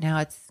quicker. Now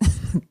it's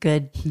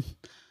good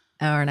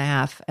hour and a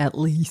half at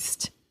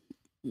least.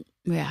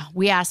 Yeah.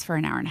 We asked for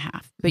an hour and a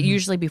half. But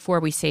usually before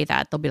we say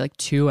that, they'll be like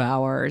 2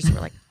 hours.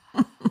 We're like,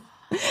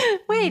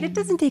 wait, it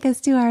doesn't take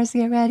us 2 hours to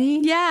get ready.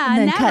 Yeah,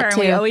 and then never.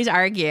 We always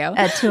argue.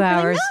 At 2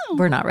 hours, no.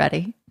 We're not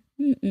ready.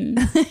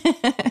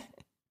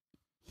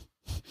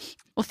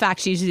 Well, fact,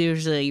 she's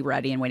usually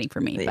ready and waiting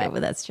for me. Yeah,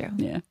 but that's true.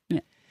 Yeah.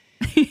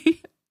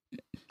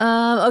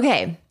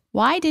 Okay.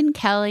 Why didn't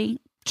Kelly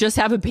just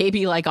have a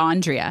baby like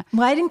Andrea?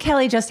 Why didn't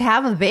Kelly just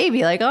have a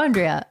baby like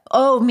Andrea?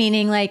 Oh,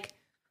 meaning like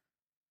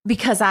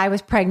because I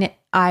was pregnant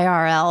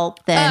IRL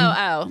then.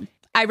 Oh.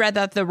 I read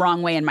that the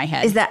wrong way in my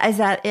head. Is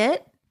that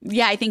it?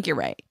 Yeah, I think you're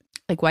right.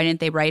 Like, why didn't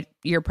they write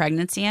your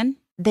pregnancy in?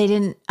 They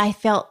didn't. I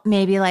felt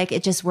maybe like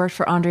it just worked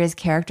for Andrea's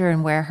character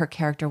and where her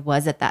character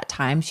was at that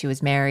time. She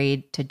was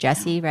married to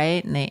Jesse,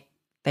 right? And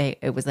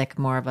it was like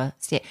more of a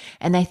state.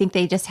 And I think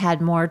they just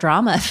had more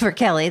drama for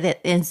Kelly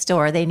that in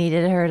store. They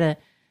needed her to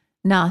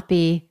not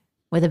be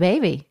with a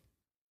baby.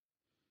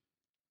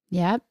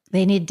 Yep.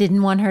 They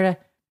didn't want her to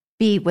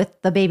be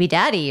with the baby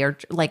daddy or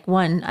like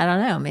one. I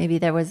don't know. Maybe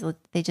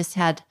they just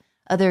had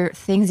other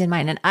things in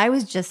mind. And I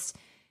was just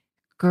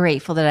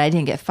grateful that I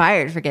didn't get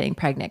fired for getting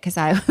pregnant because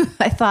I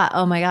thought,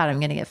 oh my God, I'm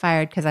going to get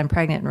fired because I'm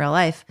pregnant in real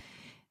life.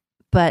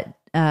 But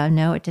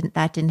no, it didn't.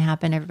 That didn't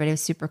happen. Everybody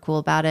was super cool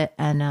about it.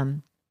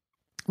 And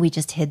we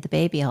just hid the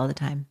baby all the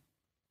time.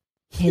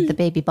 Hid the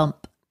baby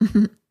bump.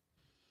 I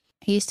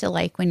used to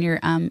like when your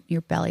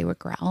belly would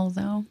growl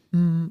though.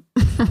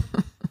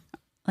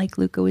 Like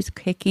Luca was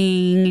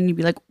kicking and you'd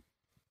be like,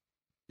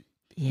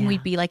 yeah.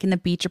 We'd be like in the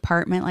beach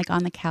apartment, like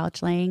on the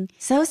couch laying.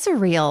 So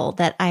surreal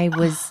that I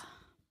was,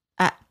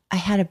 I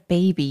had a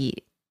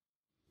baby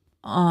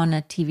on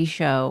a TV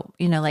show,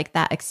 you know, like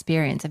that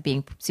experience of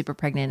being super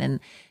pregnant and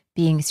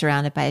being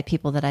surrounded by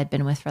people that I'd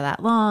been with for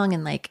that long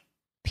and like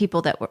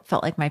people that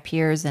felt like my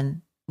peers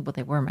and, well,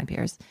 they were my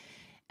peers.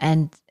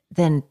 And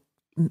then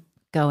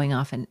going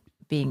off and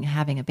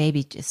having a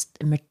baby just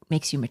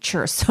makes you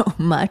mature so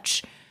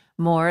much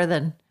more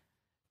than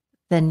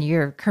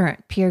your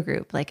current peer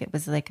group. Like it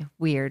was like a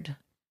weird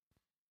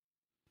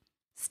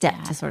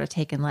step to sort of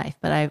take in life.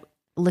 But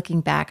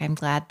looking back, I'm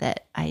glad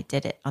that I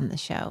did it on the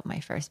show, my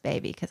first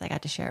baby, because I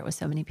got to share it with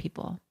so many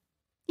people.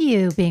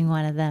 You being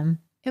one of them.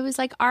 It was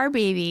like our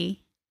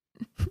baby.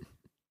 Oh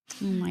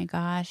my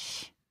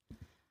gosh.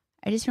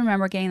 I just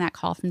remember getting that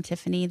call from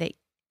Tiffany that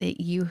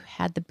you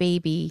had the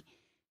baby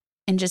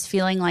and just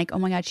feeling like, oh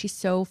my God, she's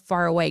so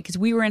far away. Because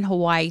we were in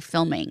Hawaii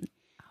filming.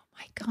 Oh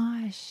my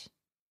gosh.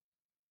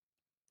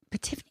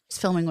 But Tiffany was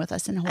filming with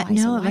us in Hawaii.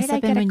 No, it must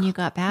have been when you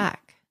got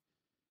back.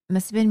 It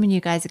must have been when you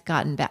guys had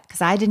gotten back.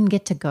 Because I didn't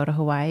get to go to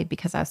Hawaii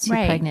because I was too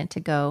pregnant to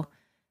go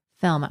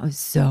film. I was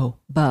so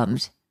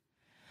bummed.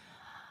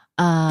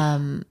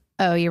 Oh,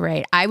 you're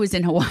right. I was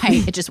in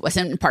Hawaii. It just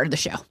wasn't part of the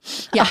show.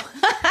 Yeah.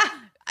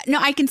 No,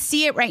 I can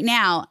see it right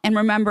now and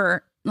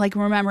remembering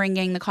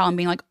getting the call and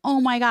being like,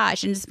 oh my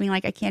gosh. And just being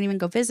like, I can't even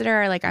go visit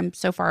her. Like I'm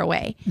so far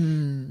away.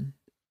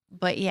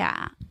 But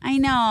yeah, I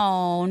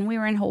know. And we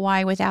were in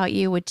Hawaii without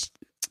you, which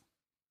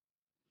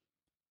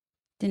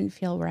didn't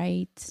feel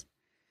right.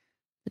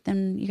 But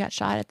then you got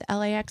shot at the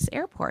LAX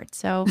airport.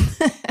 So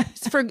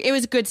it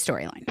was a good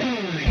storyline.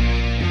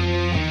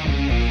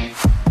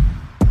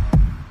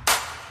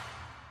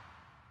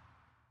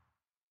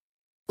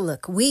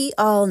 Look, we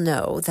all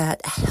know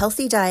that a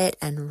healthy diet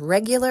and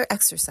regular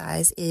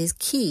exercise is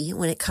key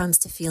when it comes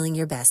to feeling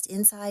your best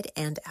inside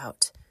and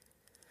out.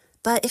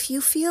 But if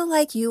you feel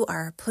like you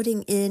are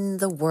putting in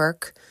the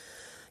work,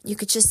 you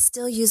could just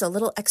still use a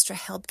little extra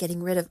help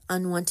getting rid of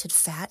unwanted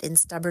fat in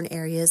stubborn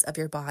areas of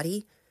your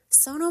body,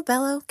 Sono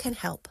Bello can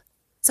help.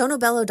 Sono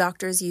Bello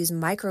doctors use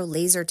micro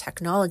laser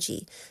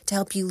technology to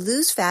help you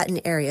lose fat in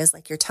areas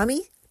like your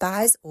tummy,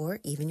 thighs, or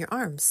even your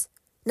arms.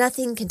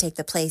 Nothing can take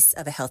the place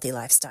of a healthy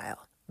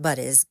lifestyle, but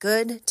it is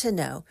good to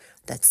know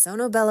that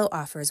Sono Bello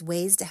offers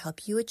ways to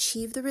help you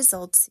achieve the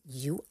results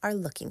you are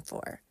looking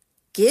for.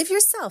 Give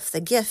yourself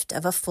the gift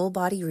of a full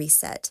body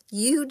reset.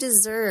 You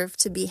deserve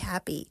to be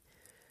happy.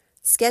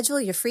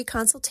 Schedule your free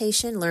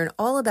consultation, learn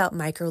all about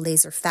micro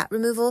laser fat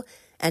removal,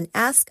 and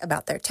ask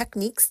about their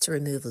techniques to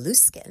remove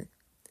loose skin.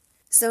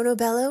 Sono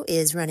Bello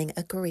is running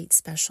a great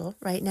special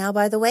right now,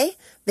 by the way.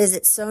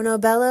 Visit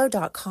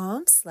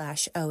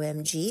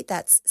sonobello.com/OMG.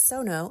 That's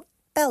Sono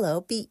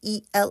Bello,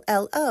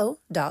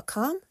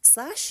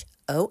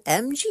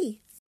 BELLO.com/OMG.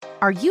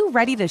 Are you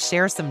ready to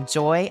share some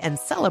joy and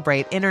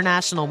celebrate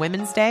International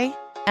Women's Day?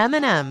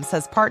 M&M's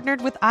has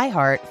partnered with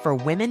iHeart for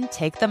Women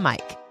Take the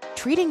Mic,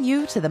 treating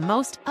you to the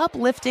most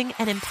uplifting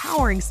and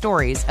empowering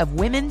stories of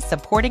women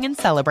supporting and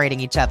celebrating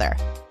each other.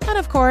 And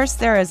of course,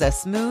 there is a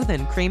smooth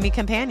and creamy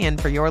companion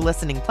for your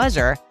listening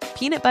pleasure,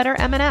 peanut butter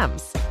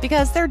M&Ms,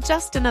 because they're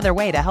just another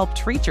way to help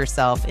treat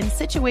yourself in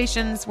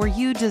situations where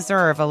you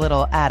deserve a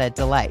little added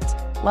delight,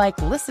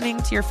 like listening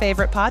to your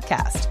favorite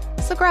podcast.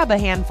 So grab a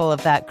handful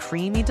of that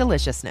creamy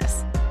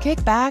deliciousness.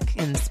 Kick back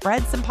and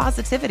spread some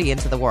positivity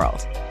into the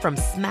world. From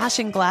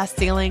smashing glass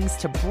ceilings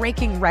to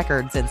breaking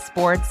records in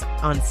sports,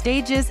 on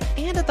stages,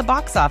 and at the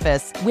box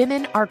office,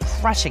 women are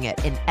crushing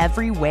it in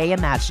every way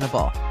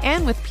imaginable.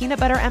 And with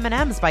peanut butter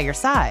M&Ms by your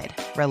side,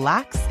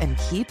 relax and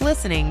keep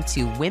listening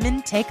to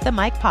Women Take the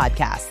Mic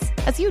podcasts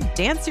as you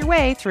dance your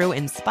way through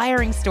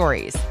inspiring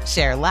stories,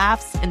 share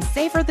laughs, and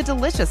savor the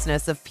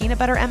deliciousness of peanut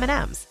butter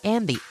M&Ms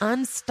and the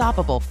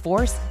unstoppable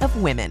force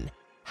of women.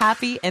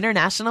 Happy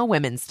International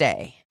Women's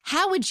Day.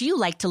 How would you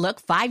like to look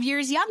 5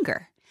 years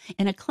younger?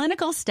 In a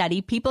clinical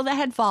study, people that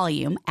had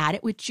volume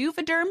added with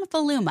Juvederm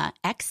Voluma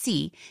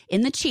XC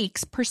in the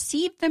cheeks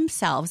perceived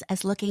themselves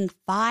as looking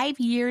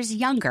 5 years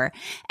younger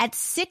at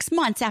 6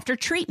 months after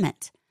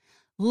treatment.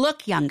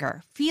 Look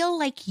younger. Feel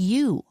like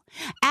you.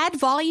 Add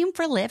volume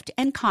for lift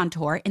and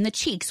contour in the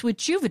cheeks with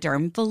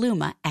Juvederm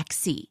Voluma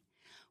XC.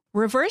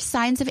 Reverse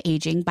signs of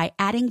aging by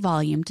adding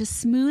volume to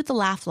smooth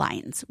laugh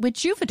lines with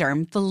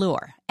Juvederm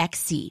Volure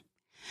XC.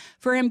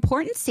 For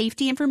important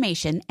safety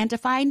information and to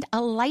find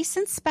a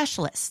licensed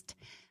specialist,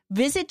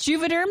 visit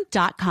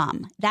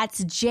Juvederm.com.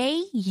 That's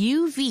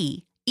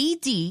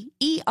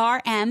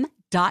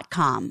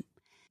JUVEDERM.com.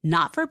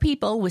 Not for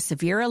people with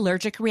severe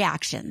allergic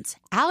reactions,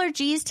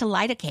 allergies to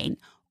lidocaine,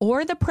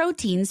 or the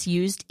proteins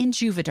used in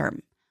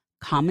Juvederm.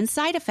 Common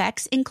side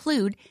effects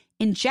include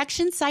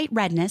injection site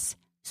redness,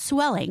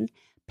 swelling,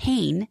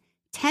 pain,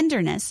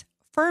 tenderness,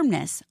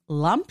 firmness,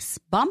 lumps,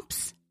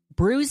 bumps,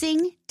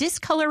 bruising,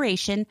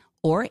 discoloration,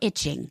 or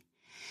itching.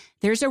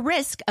 There's a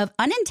risk of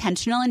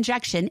unintentional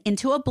injection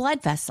into a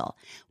blood vessel,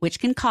 which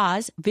can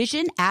cause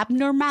vision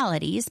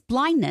abnormalities,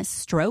 blindness,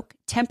 stroke,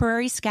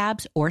 temporary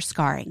scabs, or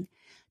scarring.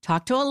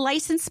 Talk to a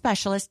licensed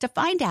specialist to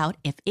find out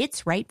if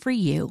it's right for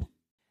you.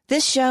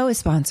 This show is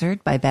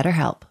sponsored by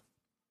BetterHelp.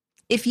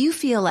 If you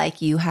feel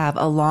like you have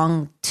a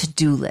long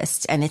to-do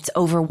list and it's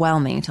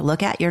overwhelming to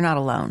look at, you're not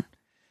alone.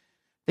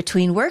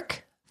 Between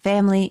work,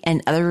 family,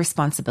 and other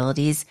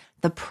responsibilities,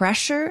 the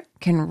pressure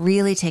can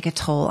really take a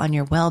toll on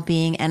your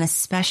well-being and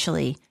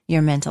especially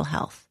your mental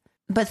health.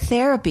 But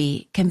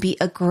therapy can be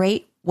a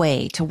great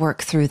way to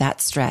work through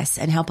that stress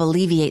and help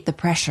alleviate the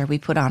pressure we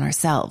put on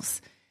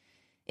ourselves.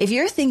 If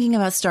you're thinking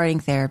about starting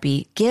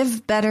therapy,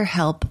 give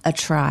BetterHelp a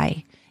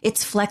try.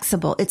 It's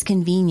flexible, it's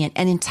convenient,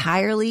 and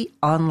entirely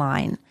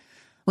online.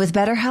 With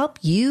BetterHelp,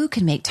 you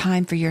can make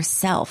time for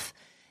yourself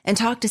and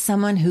talk to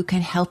someone who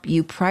can help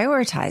you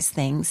prioritize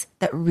things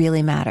that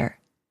really matter.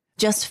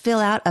 Just fill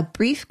out a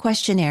brief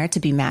questionnaire to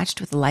be matched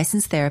with a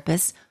licensed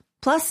therapist.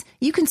 Plus,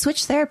 you can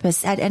switch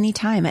therapists at any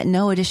time at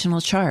no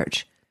additional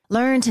charge.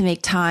 Learn to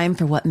make time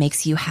for what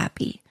makes you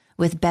happy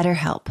with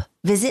BetterHelp.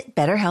 Visit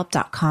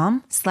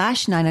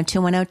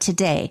BetterHelp.com/90210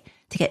 today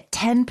to get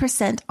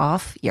 10%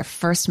 off your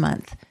first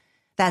month.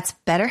 That's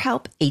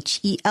BetterHelp,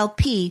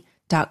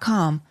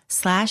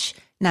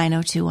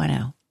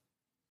 HELP.com/90210.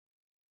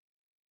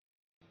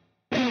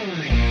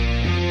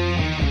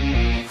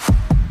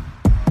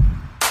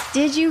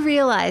 Did you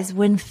realize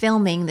when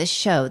filming the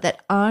show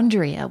that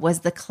Andrea was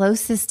the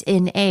closest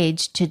in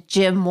age to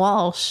Jim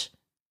Walsh?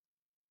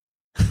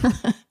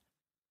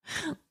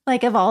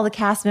 Like, of all the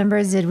cast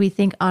members, did we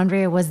think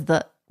Andrea was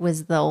the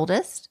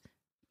oldest?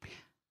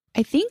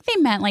 I think they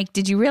meant, like,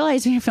 did you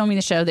realize when you're filming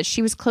the show that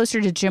she was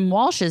closer to Jim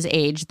Walsh's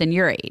age than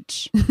your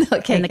age?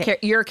 Okay. And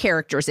your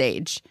character's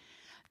age.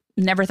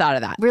 Never thought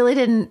of that. Really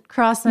didn't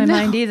cross my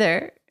mind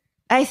either.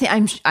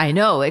 I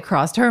know it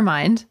crossed her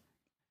mind.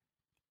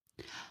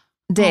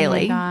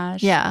 Daily. Oh my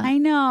gosh. Yeah. I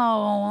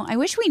know. I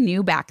wish we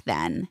knew back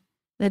then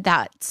that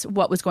that's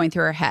what was going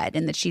through her head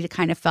and that she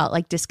kind of felt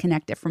like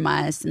disconnected from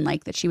us and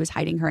like that she was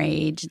hiding her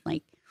age.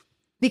 Like,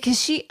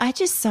 because I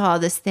just saw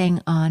this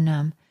thing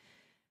on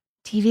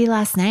TV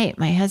last night.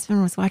 My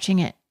husband was watching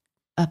it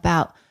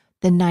about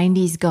the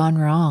 90s gone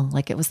wrong.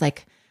 Like, it was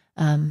like,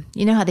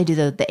 you know how they do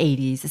the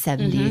 80s, the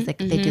 70s,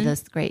 they do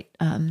those great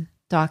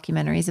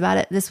documentaries about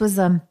it. This was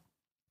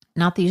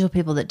not the usual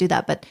people that do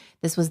that, but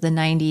this was the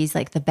 90s,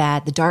 like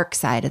the dark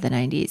side of the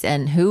 90s.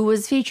 And who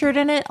was featured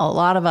in it? A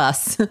lot of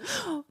us.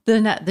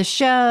 The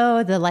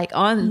show,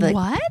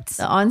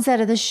 the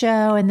onset of the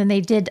show. And then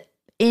they did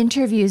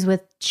interviews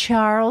with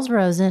Charles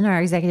Rosen, our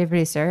executive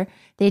producer.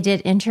 They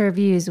did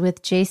interviews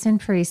with Jason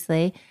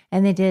Priestley,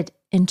 and they did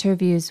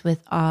interviews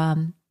with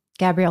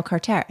Gabrielle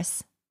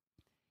Carteris.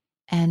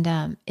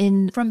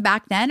 And from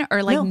back then,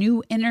 or like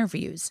new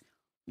interviews?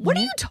 What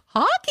are you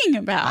talking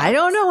about? I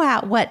don't know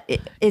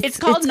it's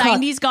called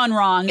 90s Gone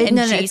Wrong.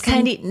 It's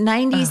kind of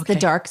 90s, The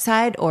Dark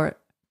Side, or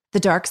The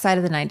Dark Side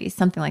of the 90s,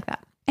 something like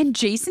that. And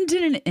Jason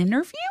did an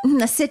interview?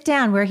 A sit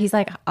down where he's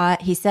like,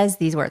 he says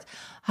these words.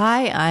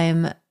 Hi,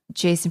 I'm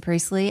Jason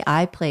Priestley.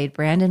 I played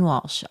Brandon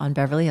Walsh on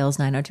Beverly Hills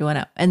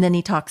 90210. And then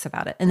he talks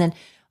about it. And then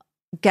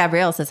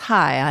Gabrielle says,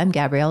 hi, I'm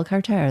Gabrielle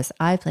Carteris.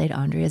 I played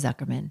Andrea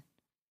Zuckerman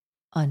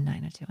on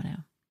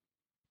 90210.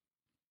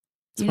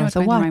 You know what's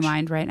going through my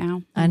mind right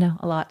now? I know,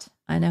 a lot.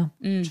 I know.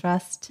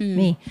 Trust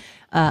me.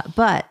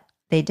 But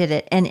they did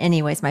it. And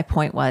anyways, my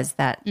point was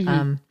that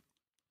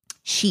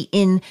she,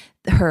 in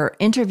her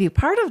interview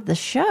part of the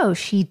show,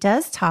 she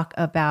does talk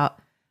about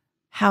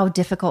how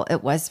difficult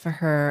it was for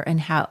her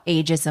and how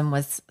ageism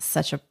was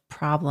such a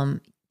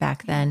problem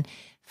back then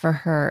for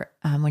her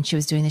when she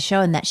was doing the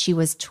show, and that she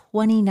was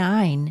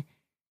 29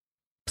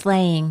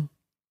 playing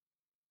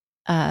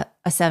a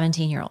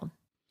 17-year-old.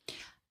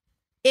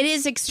 It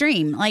is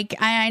extreme. Like,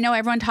 I know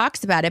everyone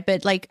talks about it,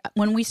 but like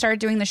when we started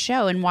doing the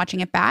show and watching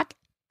it back,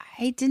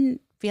 I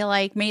didn't feel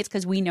like, maybe it's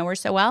because we know her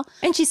so well.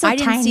 And she's so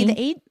tiny. I didn't see the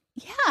age.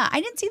 Yeah,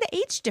 I didn't see the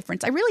age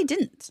difference. I really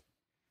didn't.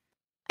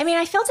 I mean,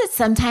 I felt it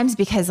sometimes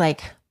because,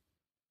 like,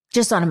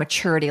 just on a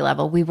maturity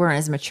level, we weren't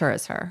as mature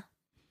as her.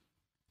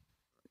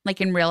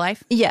 Like in real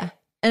life? Yeah.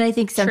 And I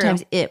think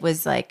sometimes it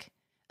was like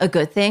a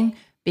good thing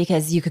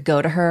because you could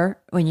go to her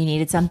when you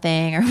needed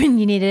something or when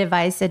you needed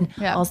advice. And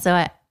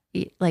also,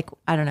 like,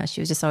 I don't know,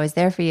 she was just always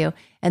there for you.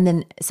 And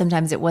then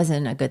sometimes it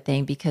wasn't a good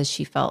thing because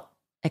she felt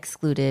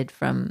excluded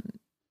from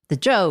the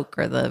joke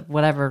or the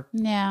whatever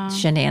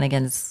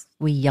shenanigans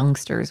we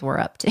youngsters were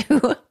up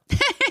to.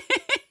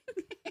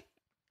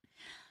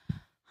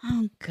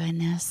 Oh,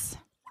 goodness.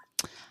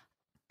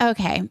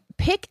 Okay.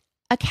 Pick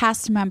a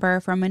cast member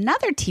from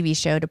another TV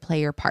show to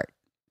play your part.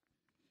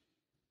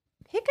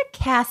 Pick a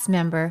cast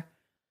member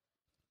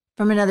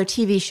from another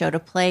TV show to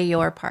play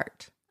your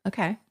part.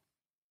 Okay.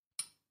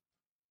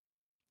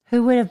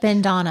 Who would have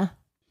been Donna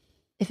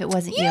if it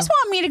wasn't you? You just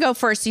want me to go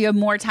first so you have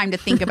more time to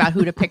think about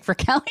who to pick for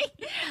Kelly?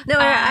 No,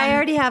 I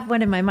already have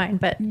one in my mind,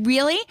 but...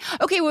 Really?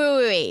 Okay,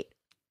 wait.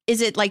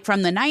 Is it like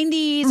from the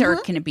 90s or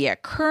can it be a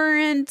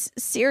current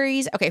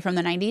series? Okay, from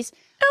the 90s?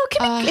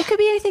 Oh, it could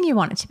be anything you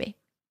want it to be.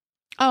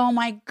 Oh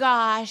my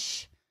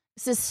gosh.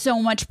 This is so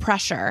much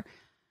pressure.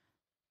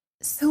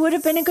 Who would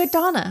have been a good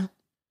Donna?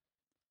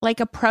 Like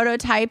a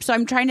prototype. So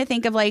I'm trying to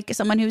think of like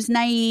someone who's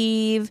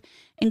naive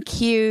and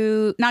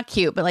cute. Not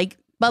cute, but like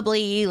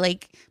bubbly,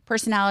 like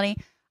personality.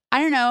 I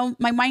don't know.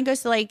 My mind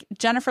goes to like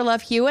Jennifer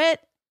Love Hewitt.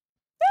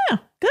 Yeah,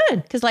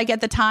 good. Because like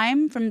at the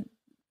time from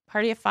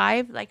Party of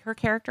Five, like her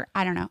character,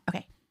 I don't know.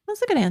 Okay.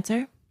 That's a good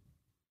answer.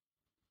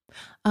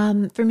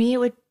 For me, it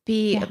would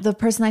be the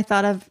person I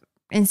thought of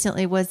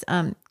instantly was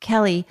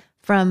Kelly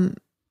from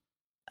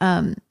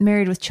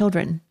Married with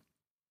Children.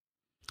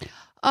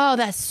 Oh,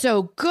 that's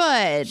so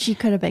good. She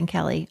could have been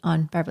Kelly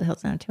on Beverly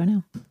Hills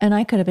 90210. And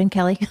I could have been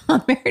Kelly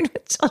on Married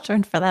with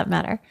Children for that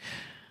matter.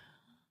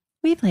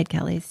 We played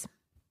Kellys.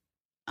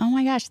 Oh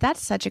my gosh,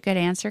 that's such a good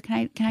answer.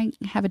 Can I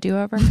have a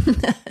do-over?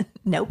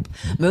 Nope.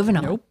 Moving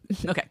on. Nope.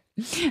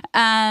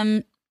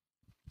 Okay.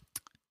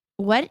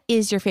 What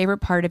is your favorite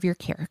part of your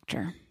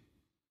character?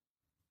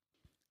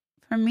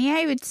 For me,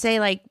 I would say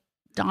like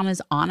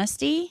Donna's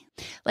honesty.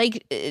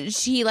 Like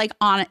she like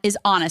is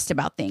honest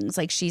about things.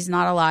 Like she's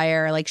not a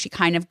liar. Like she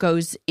kind of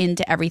goes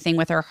into everything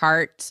with her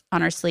heart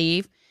on her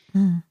sleeve.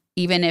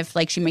 Even if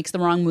like she makes the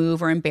wrong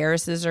move or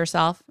embarrasses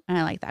herself. And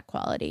I like that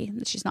quality.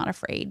 She's not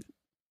afraid.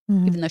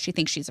 Even though she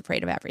thinks she's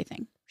afraid of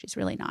everything. She's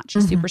really not.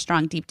 She's super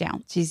strong deep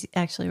down. She's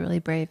actually really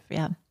brave.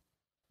 Yeah.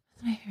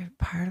 My favorite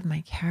part of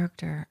my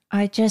character.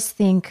 I just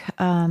think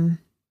her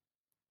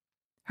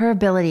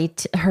ability,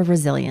 her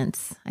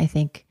resilience, I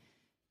think,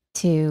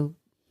 to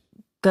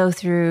go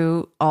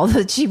through all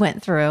that she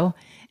went through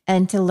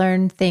and to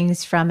learn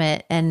things from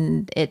it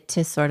and it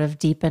to sort of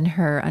deepen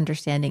her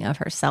understanding of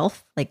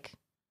herself. Like,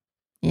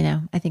 you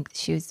know, I think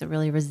she was a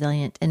really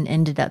resilient and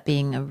ended up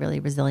being a really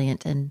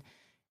resilient and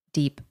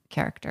deep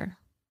character.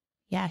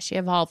 Yeah, she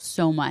evolved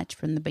so much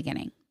from the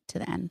beginning to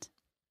the end.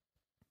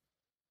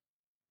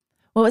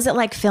 What was it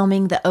like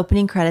filming the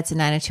opening credits in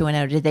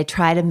 90210? Did they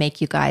try to make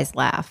you guys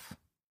laugh?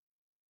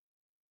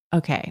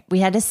 Okay. We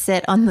had to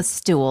sit on the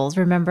stools,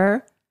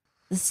 remember?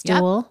 The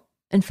stool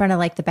in front of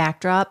like the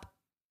backdrop.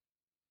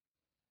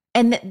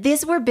 And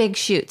these were big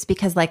shoots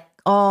because like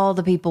all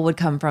the people would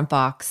come from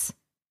Fox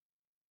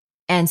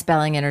and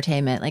Spelling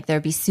Entertainment. Like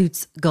there'd be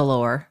suits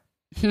galore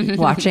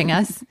watching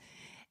us.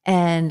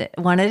 And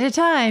one at a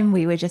time,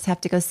 we would just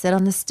have to go sit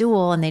on the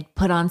stool and they'd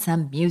put on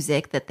some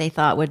music that they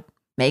thought would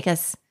make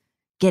us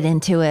get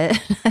into it.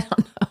 I don't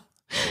know.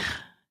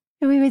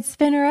 And we would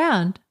spin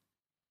around.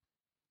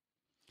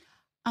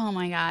 Oh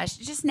my gosh.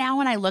 Just now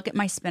when I look at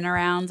my spin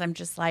arounds, I'm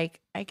just like,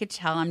 I could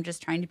tell I'm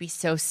just trying to be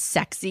so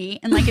sexy.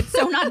 And like, it's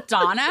so not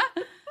Donna.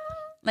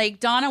 Like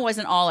Donna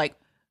wasn't all like,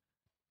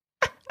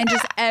 and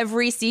just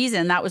every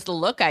season, that was the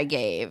look I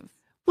gave.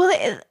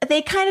 Well,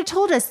 they kind of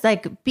told us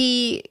like,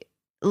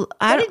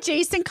 what did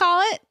Jason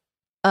call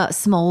it?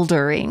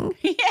 Smoldering.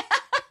 Yeah.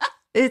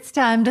 It's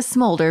time to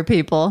smolder,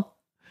 people.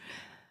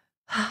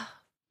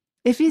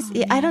 If you,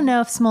 I don't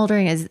know if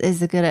smoldering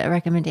is a good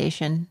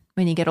recommendation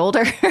when you get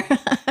older.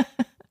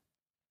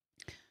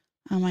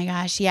 Oh my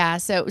gosh. Yeah.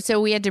 So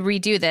we had to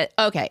redo that.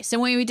 Okay. So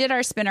when we did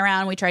our spin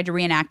around, we tried to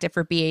reenact it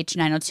for BH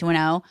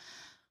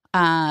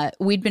 90210.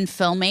 We'd been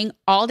filming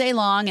all day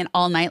long and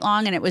all night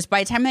long. And it was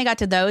by the time they got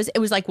to those, it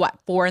was like what,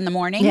 4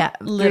 a.m? Yeah.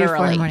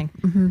 Literally. 4 a.m.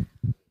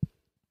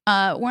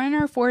 Mm-hmm. We're in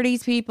our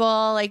 40s,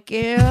 people. Like,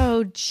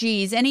 oh,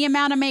 geez. Any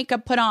amount of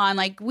makeup put on.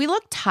 Like, we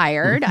looked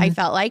tired, I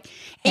felt like.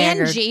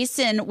 Haggard. And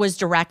Jason was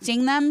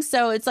directing them.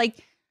 So it's like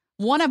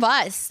one of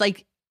us,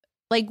 like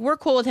we're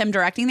cool with him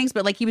directing things,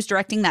 but like he was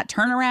directing that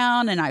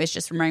turnaround. And I was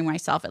just remembering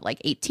myself at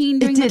like 18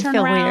 doing the turnaround.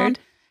 Feel weird.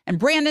 And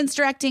Brandon's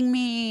directing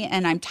me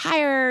and I'm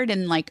tired.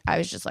 And like, I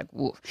was just like,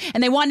 woof.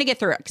 And they wanted to get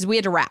through it because we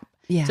had to wrap.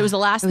 Yeah. So it was the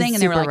last thing.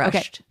 And they were like,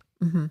 rushed.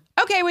 Okay,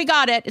 okay, we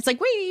got it. It's like,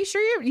 wait, you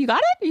sure you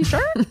got it? You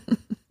sure?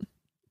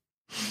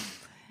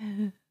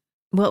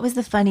 What was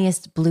the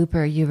funniest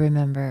blooper you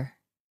remember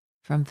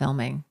from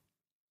filming?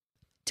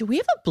 Do we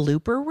have a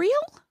blooper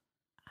reel?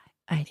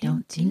 I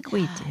don't think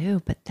we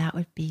do, but that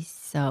would be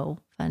so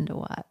fun to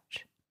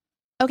watch.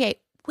 Okay,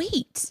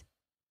 wait.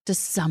 Does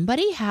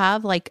somebody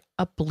have like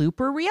a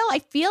blooper reel? I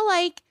feel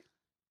like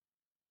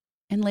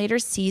in later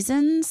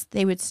seasons,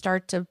 they would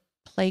start to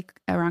play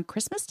around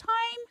Christmas time.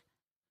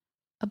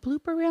 A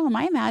blooper reel? Am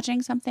I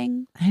imagining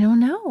something? I don't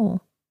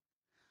know.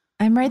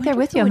 I'm right there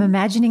with you. I'm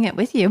imagining it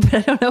with you, but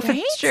I don't know if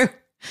it's true.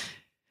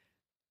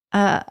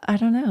 I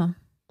don't know.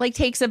 Like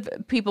takes of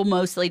people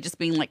mostly just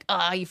being like,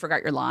 oh, you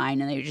forgot your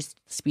line. And they would just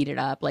speed it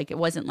up. Like it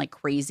wasn't like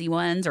crazy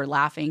ones or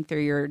laughing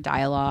through your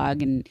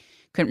dialogue and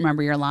couldn't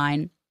remember your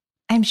line.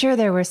 I'm sure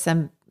there were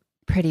some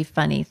pretty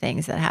funny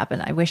things that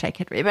happened. I wish I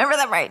could remember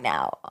them right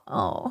now.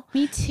 Oh,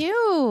 me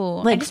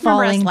too. Like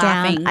falling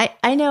down.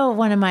 I know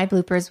one of my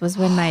bloopers was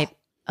when my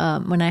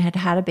when I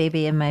had a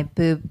baby and my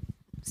boob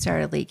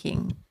started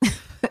leaking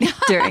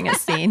during a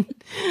scene.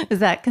 Is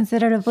that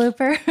considered a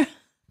blooper?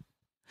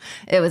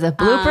 It was a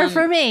blooper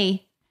for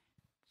me.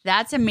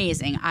 That's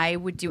amazing. I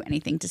would do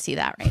anything to see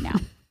that right now.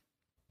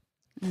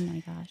 Oh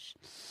my gosh.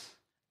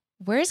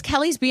 Where's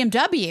Kelly's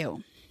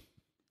BMW?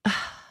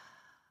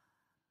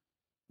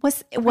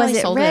 Was it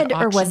red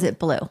or was it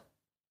blue?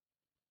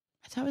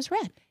 I thought it was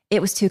red.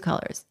 It was 2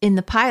 colors. In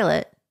the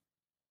pilot,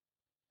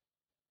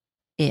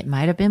 it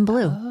might have been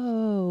blue.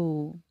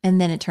 Oh. And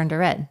then it turned to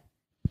red,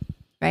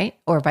 right?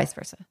 Or vice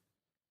versa.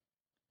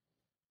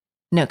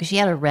 No, because she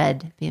had a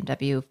red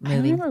BMW moving. I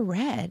remember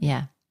red.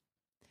 Yeah.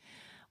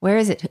 Where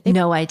is it?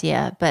 No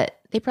idea. But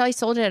they probably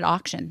sold it at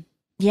auction.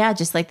 Yeah,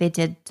 just like they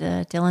did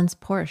Dylan's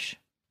Porsche.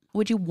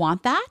 Would you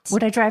want that?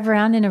 Would I drive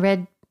around in a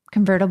red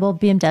convertible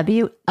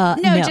BMW?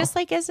 No, just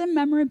like as a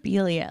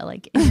memorabilia.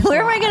 Like,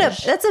 where am I going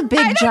to? That's a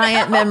big,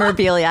 giant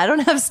memorabilia. I don't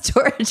have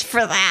storage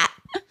for that.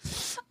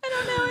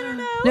 I don't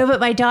know. No, but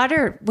my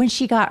daughter, when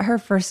she got her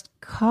first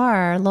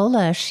car,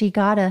 Lola, she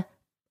got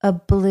a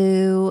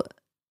blue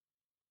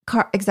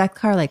car, exact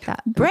car like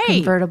that. Right.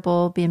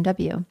 Convertible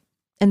BMW.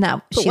 And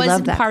that she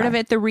loved that part car. of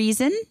it the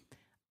reason?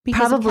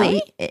 Because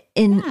probably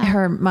in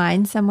her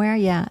mind somewhere.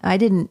 Yeah. I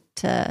didn't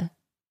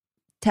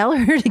tell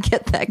her to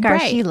get that car.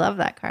 Right. She loved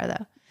that car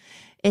though.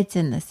 It's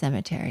in the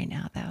cemetery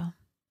now though.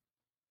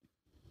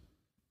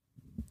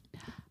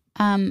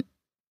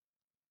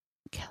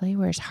 Kelly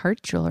wears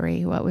heart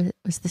jewelry. What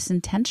was this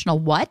intentional?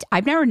 What?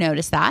 I've never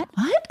noticed that.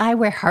 What? I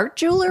wear heart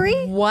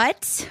jewelry?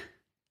 What?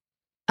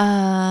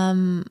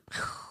 Oh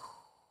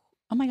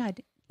my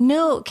God.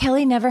 No,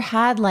 Kelly never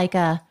had like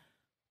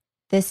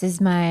this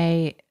is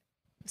my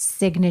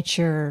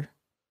signature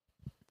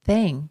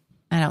thing.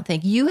 I don't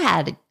think you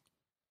had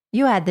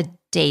the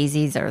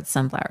daisies or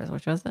sunflowers.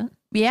 Which was it?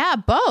 Yeah,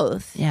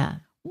 both. Yeah.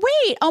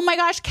 Wait, oh my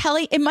gosh,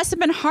 Kelly, it must have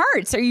been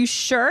hearts. Are you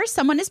sure?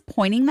 Someone is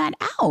pointing that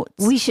out.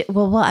 We should,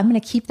 well, I'm going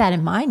to keep that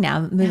in mind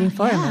now moving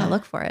forward. I'm going to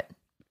look for it.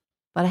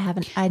 But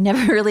I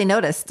never really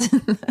noticed.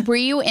 Were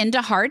you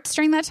into hearts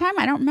during that time?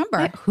 I don't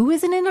remember. Who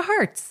isn't into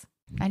hearts?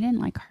 I didn't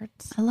like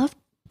hearts. I loved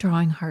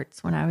drawing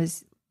hearts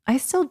I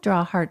still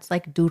draw hearts,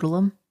 like doodle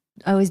them.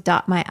 I always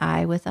dot my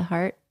I with a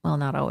heart. Well,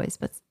 not always,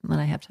 but when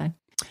I have time.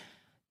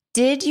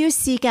 Did you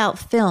seek out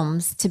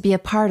films to be a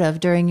part of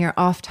during your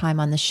off time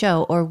on the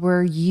show, or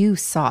were you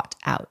sought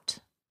out?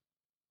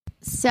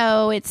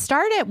 So it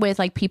started with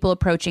like people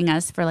approaching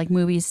us for like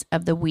movies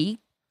of the week.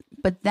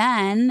 But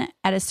then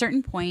at a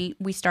certain point,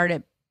 we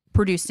started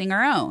producing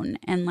our own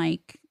and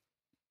like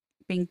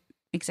being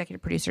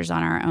executive producers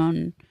on our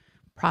own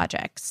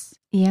projects.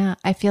 Yeah,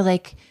 I feel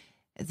like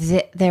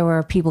there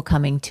were people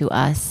coming to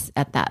us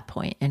at that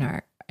point in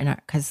our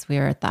because we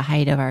were at the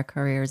height of our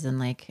careers and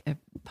like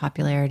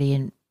popularity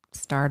and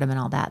stardom and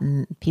all that,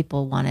 and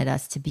people wanted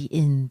us to be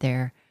in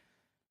their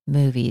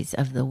movies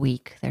of the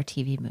week, their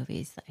TV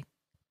movies. Like,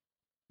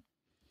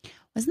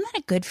 wasn't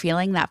that a good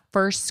feeling? That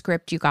first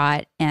script you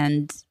got,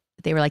 and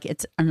they were like,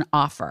 "It's an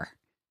offer."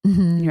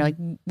 Mm-hmm. And you're like,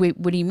 "Wait,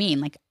 what do you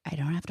mean? Like, I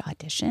don't have to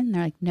audition?" And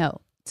they're like,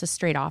 "No, it's a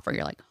straight offer."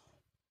 You're like,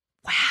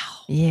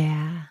 "Wow,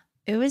 yeah."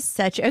 It was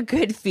such a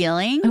good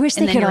feeling. I wish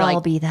they could all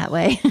like, be that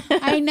way.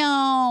 I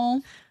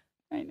know.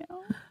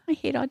 I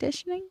hate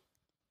auditioning.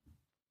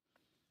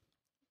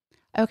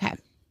 Okay.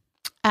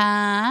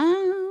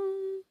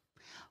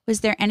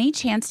 Was there any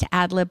chance to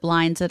ad-lib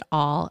lines at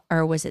all,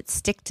 or was it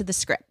stick to the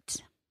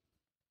script?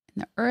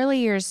 In the early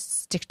years,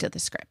 stick to the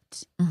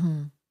script.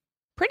 Mm-hmm.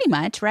 Pretty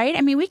much, right?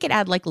 I mean, we could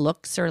add like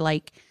looks or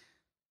like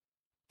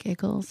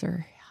giggles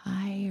or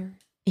hi or...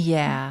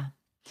 Yeah.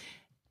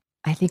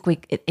 I think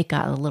it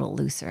got a little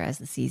looser as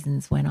the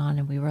seasons went on,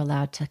 and we were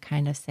allowed to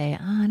kind of say,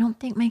 I don't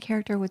think my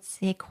character would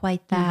say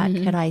quite that.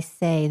 Mm-hmm. Could I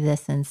say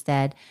this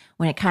instead?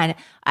 When it kind of,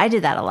 I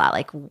did that a lot,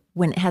 like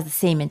when it has the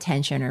same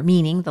intention or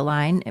meaning, the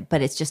line,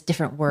 but it's just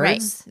different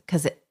words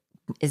because it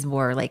is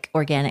more like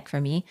organic for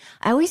me.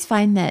 I always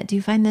find that, do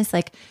you find this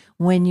like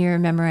when you're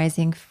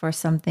memorizing for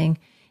something,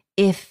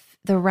 if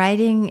the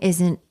writing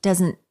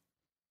doesn't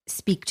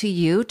speak to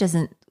you,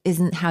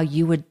 isn't how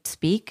you would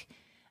speak,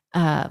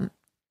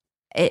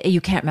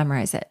 you can't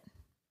memorize it.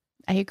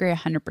 I agree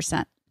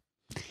 100%.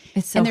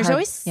 It's so and there's hard.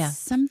 always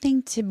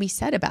something to be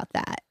said about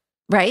that.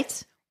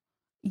 Right?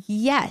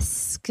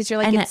 Yes. Because you're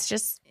like, and it's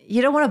just...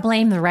 You don't want to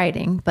blame the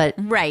writing, but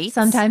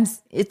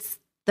sometimes it's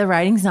the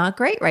writing's not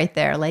great right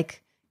there.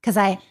 Like, because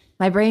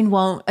my brain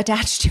won't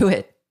attach to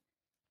it.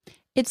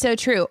 It's so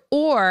true.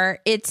 Or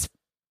it's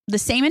the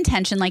same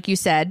intention, like you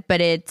said, but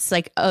it's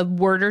like a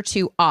word or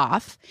two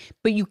off,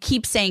 but you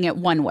keep saying it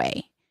one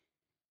way.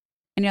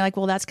 And you're like,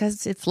 well, that's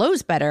because it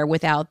flows better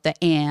without the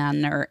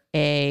an or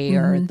a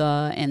or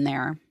the in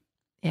there.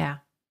 Yeah.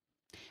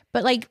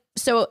 But like,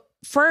 so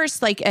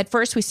first, like at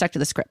first we stuck to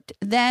the script.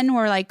 Then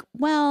we're like,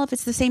 well, if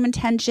it's the same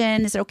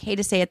intention, is it okay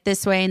to say it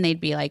this way? And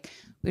they'd be like,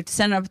 we'd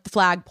send up the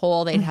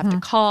flagpole. They'd have to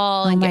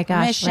call and get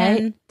permission.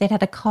 Right? They'd have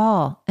to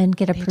call and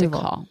get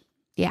approval.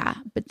 Yeah.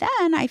 But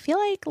then I feel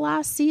like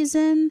last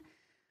season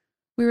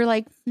we were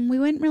like, we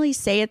wouldn't really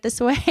say it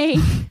this way.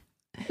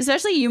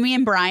 Especially you, me,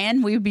 and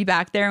Brian, we would be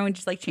back there and we'd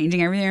just like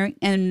changing everything.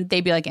 And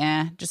they'd be like,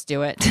 just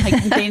do it.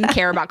 Like they didn't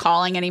care about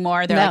calling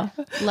anymore. They're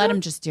like, let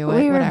them just do it.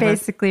 We were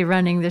basically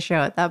running the show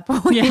at that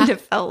point. Yeah.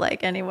 It felt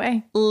like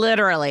anyway.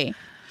 Literally.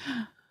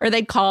 Or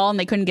they'd call and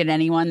they couldn't get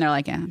anyone. They're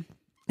like,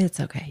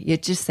 it's okay. You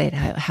just say it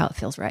how it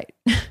feels right.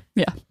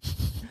 Yeah.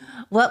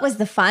 What was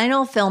the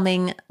final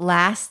filming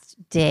last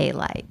day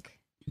like?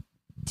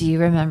 Do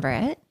you remember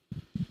it?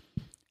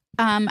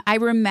 I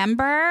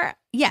remember,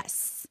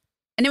 yes.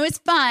 And it was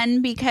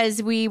fun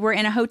because we were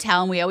in a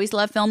hotel and we always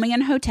love filming in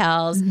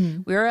hotels.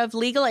 Mm-hmm. We were of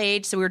legal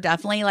age, so we were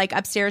definitely like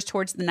upstairs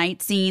towards the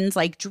night scenes,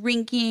 like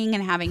drinking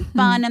and having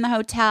fun in the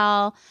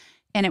hotel.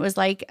 And it was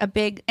like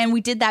and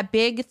we did that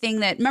big thing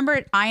that,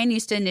 remember, Ian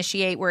used to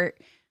initiate where,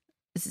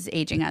 this is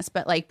aging us,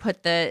 but like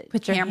put the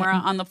camera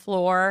on the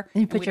floor.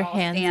 And you put your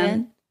hands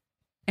in.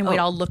 And we'd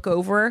all look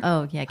over.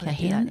 Oh, yeah, I can't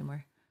do that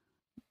anymore.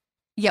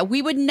 Yeah,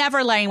 we would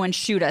never let anyone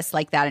shoot us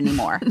like that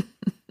anymore.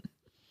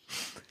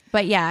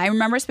 But yeah, I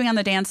remember us being on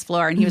the dance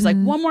floor and he was like,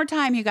 one more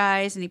time, you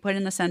guys. And he put it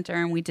in the center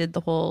and we did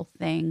the whole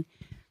thing.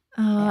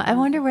 Oh, I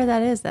wonder where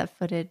that is, that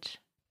footage.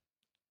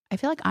 I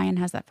feel like Ian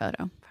has that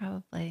photo.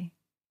 Probably.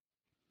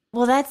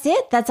 Well, that's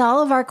it. That's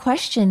all of our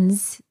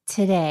questions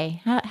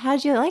today. How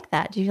did you like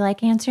that? Did you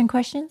like answering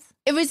questions?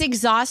 It was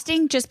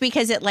exhausting just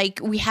because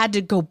we had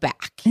to go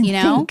back, you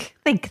know?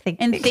 Think.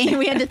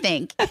 We had to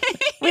think.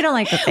 We don't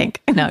like to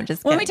think. No,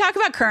 just kidding. When we talk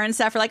about current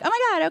stuff, we're like, oh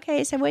my God,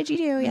 okay, so what did you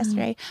do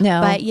yesterday?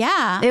 No. But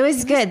yeah. It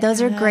was good.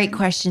 Those are great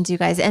questions, you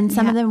guys. And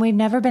some of them we've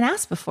never been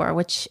asked before,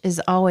 which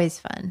is always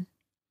fun.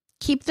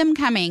 Keep them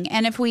coming.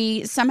 And if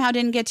we somehow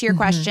didn't get to your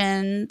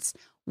questions,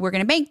 we're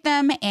going to make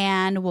them.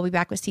 And we'll be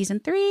back with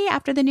season 3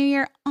 after the new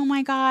year. Oh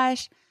my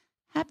gosh.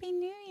 Happy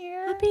New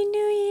Year. Happy New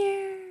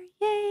Year.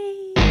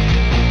 Yay.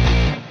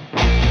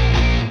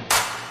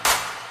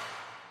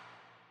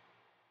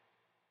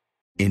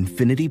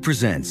 Infiniti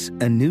presents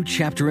a new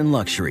chapter in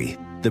luxury,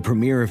 the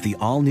premiere of the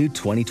all-new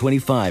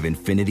 2025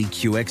 Infiniti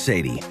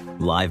QX80,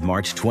 live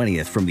March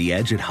 20th from the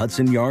Edge at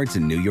Hudson Yards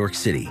in New York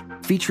City,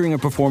 featuring a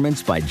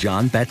performance by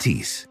John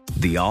Batiste.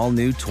 The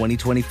all-new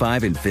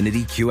 2025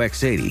 Infiniti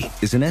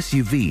QX80 is an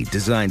SUV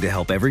designed to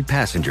help every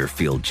passenger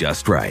feel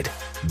just right.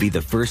 Be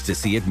the first to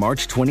see it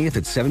March 20th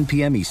at 7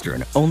 p.m.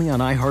 Eastern, only on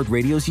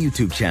iHeartRadio's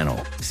YouTube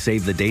channel.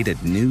 Save the date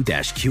at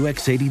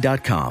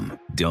new-QX80.com.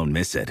 Don't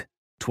miss it.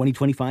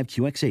 2025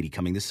 QX80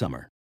 coming this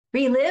summer.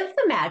 Relive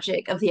the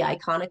magic of the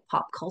iconic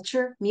pop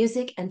culture,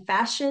 music, and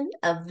fashion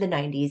of the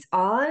 90s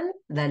on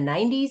the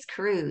 90s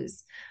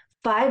Cruise.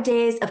 5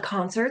 days of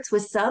concerts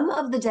with some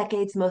of the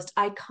decade's most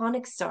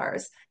iconic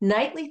stars,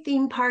 nightly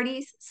theme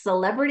parties,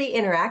 celebrity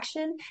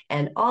interaction,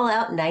 and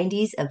all-out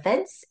 90s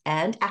events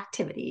and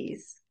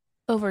activities.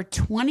 Over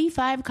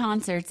 25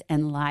 concerts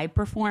and live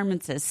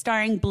performances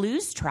starring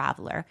Blues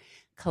Traveler,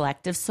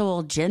 Collective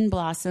Soul, Gin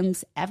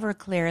Blossoms,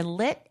 Everclear,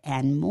 Lit,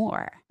 and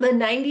more. The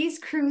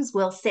 90s Cruise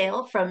will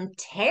sail from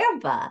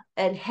Tampa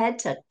and head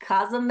to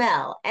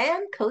Cozumel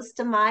and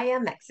Costa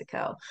Maya,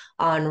 Mexico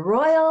on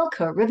Royal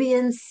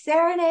Caribbean's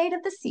Serenade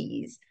of the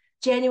Seas,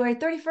 January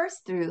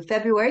 31st through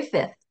February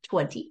 5th,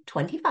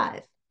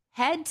 2025.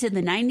 Head to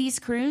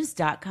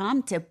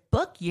the90scruise.com to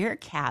book your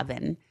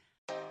cabin.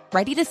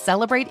 Ready to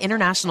celebrate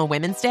International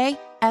Women's Day?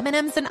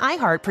 M&M's and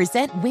iHeart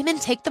present Women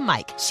Take the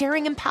Mic,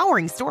 sharing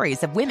empowering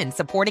stories of women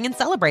supporting and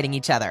celebrating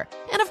each other.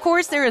 And of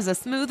course, there is a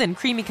smooth and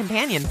creamy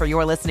companion for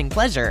your listening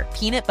pleasure,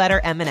 peanut butter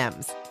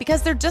M&M's.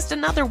 Because they're just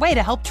another way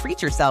to help treat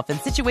yourself in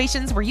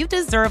situations where you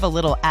deserve a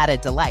little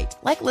added delight,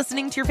 like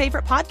listening to your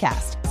favorite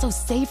podcast. So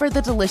savor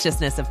the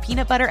deliciousness of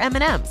peanut butter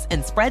M&M's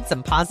and spread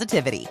some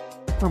positivity.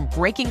 From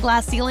breaking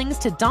glass ceilings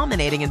to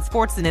dominating in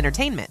sports and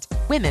entertainment,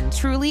 women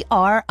truly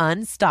are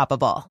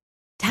unstoppable.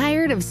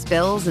 Tired of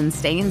spills and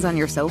stains on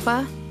your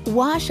sofa?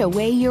 Wash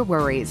away your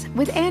worries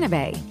with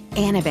Anabay.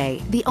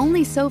 Anabay, the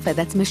only sofa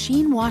that's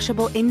machine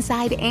washable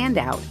inside and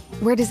out,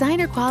 where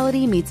designer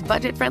quality meets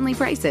budget-friendly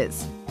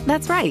prices.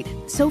 That's right,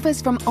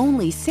 sofas from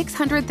only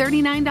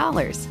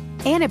 $639.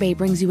 Anabay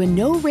brings you a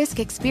no-risk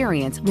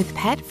experience with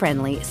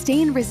pet-friendly,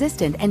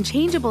 stain-resistant, and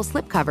changeable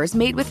slipcovers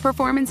made with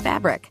performance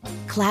fabric,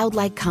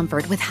 cloud-like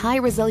comfort with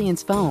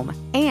high-resilience foam,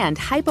 and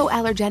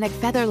hypoallergenic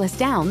featherless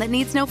down that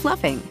needs no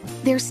fluffing.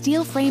 Their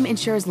steel frame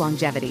ensures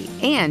longevity,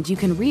 and you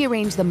can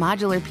rearrange the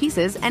modular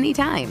pieces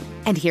anytime.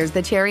 And here's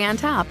the cherry on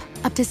top,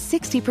 up to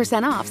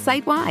 60% off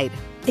site-wide.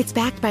 It's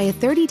backed by a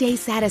 30-day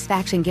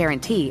satisfaction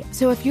guarantee,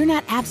 so if you're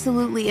not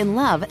absolutely in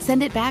love,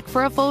 send it back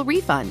for a full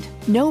refund.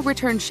 No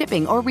return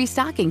shipping or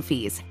restocking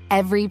fees.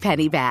 Every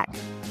penny back.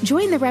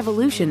 Join the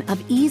revolution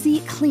of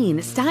easy,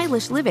 clean,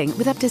 stylish living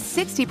with up to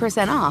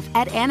 60% off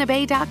at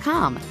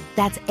anabay.com.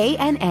 That's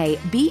ANABEI.com.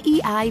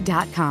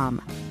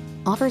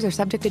 Offers are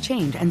subject to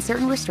change and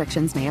certain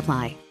restrictions may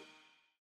apply.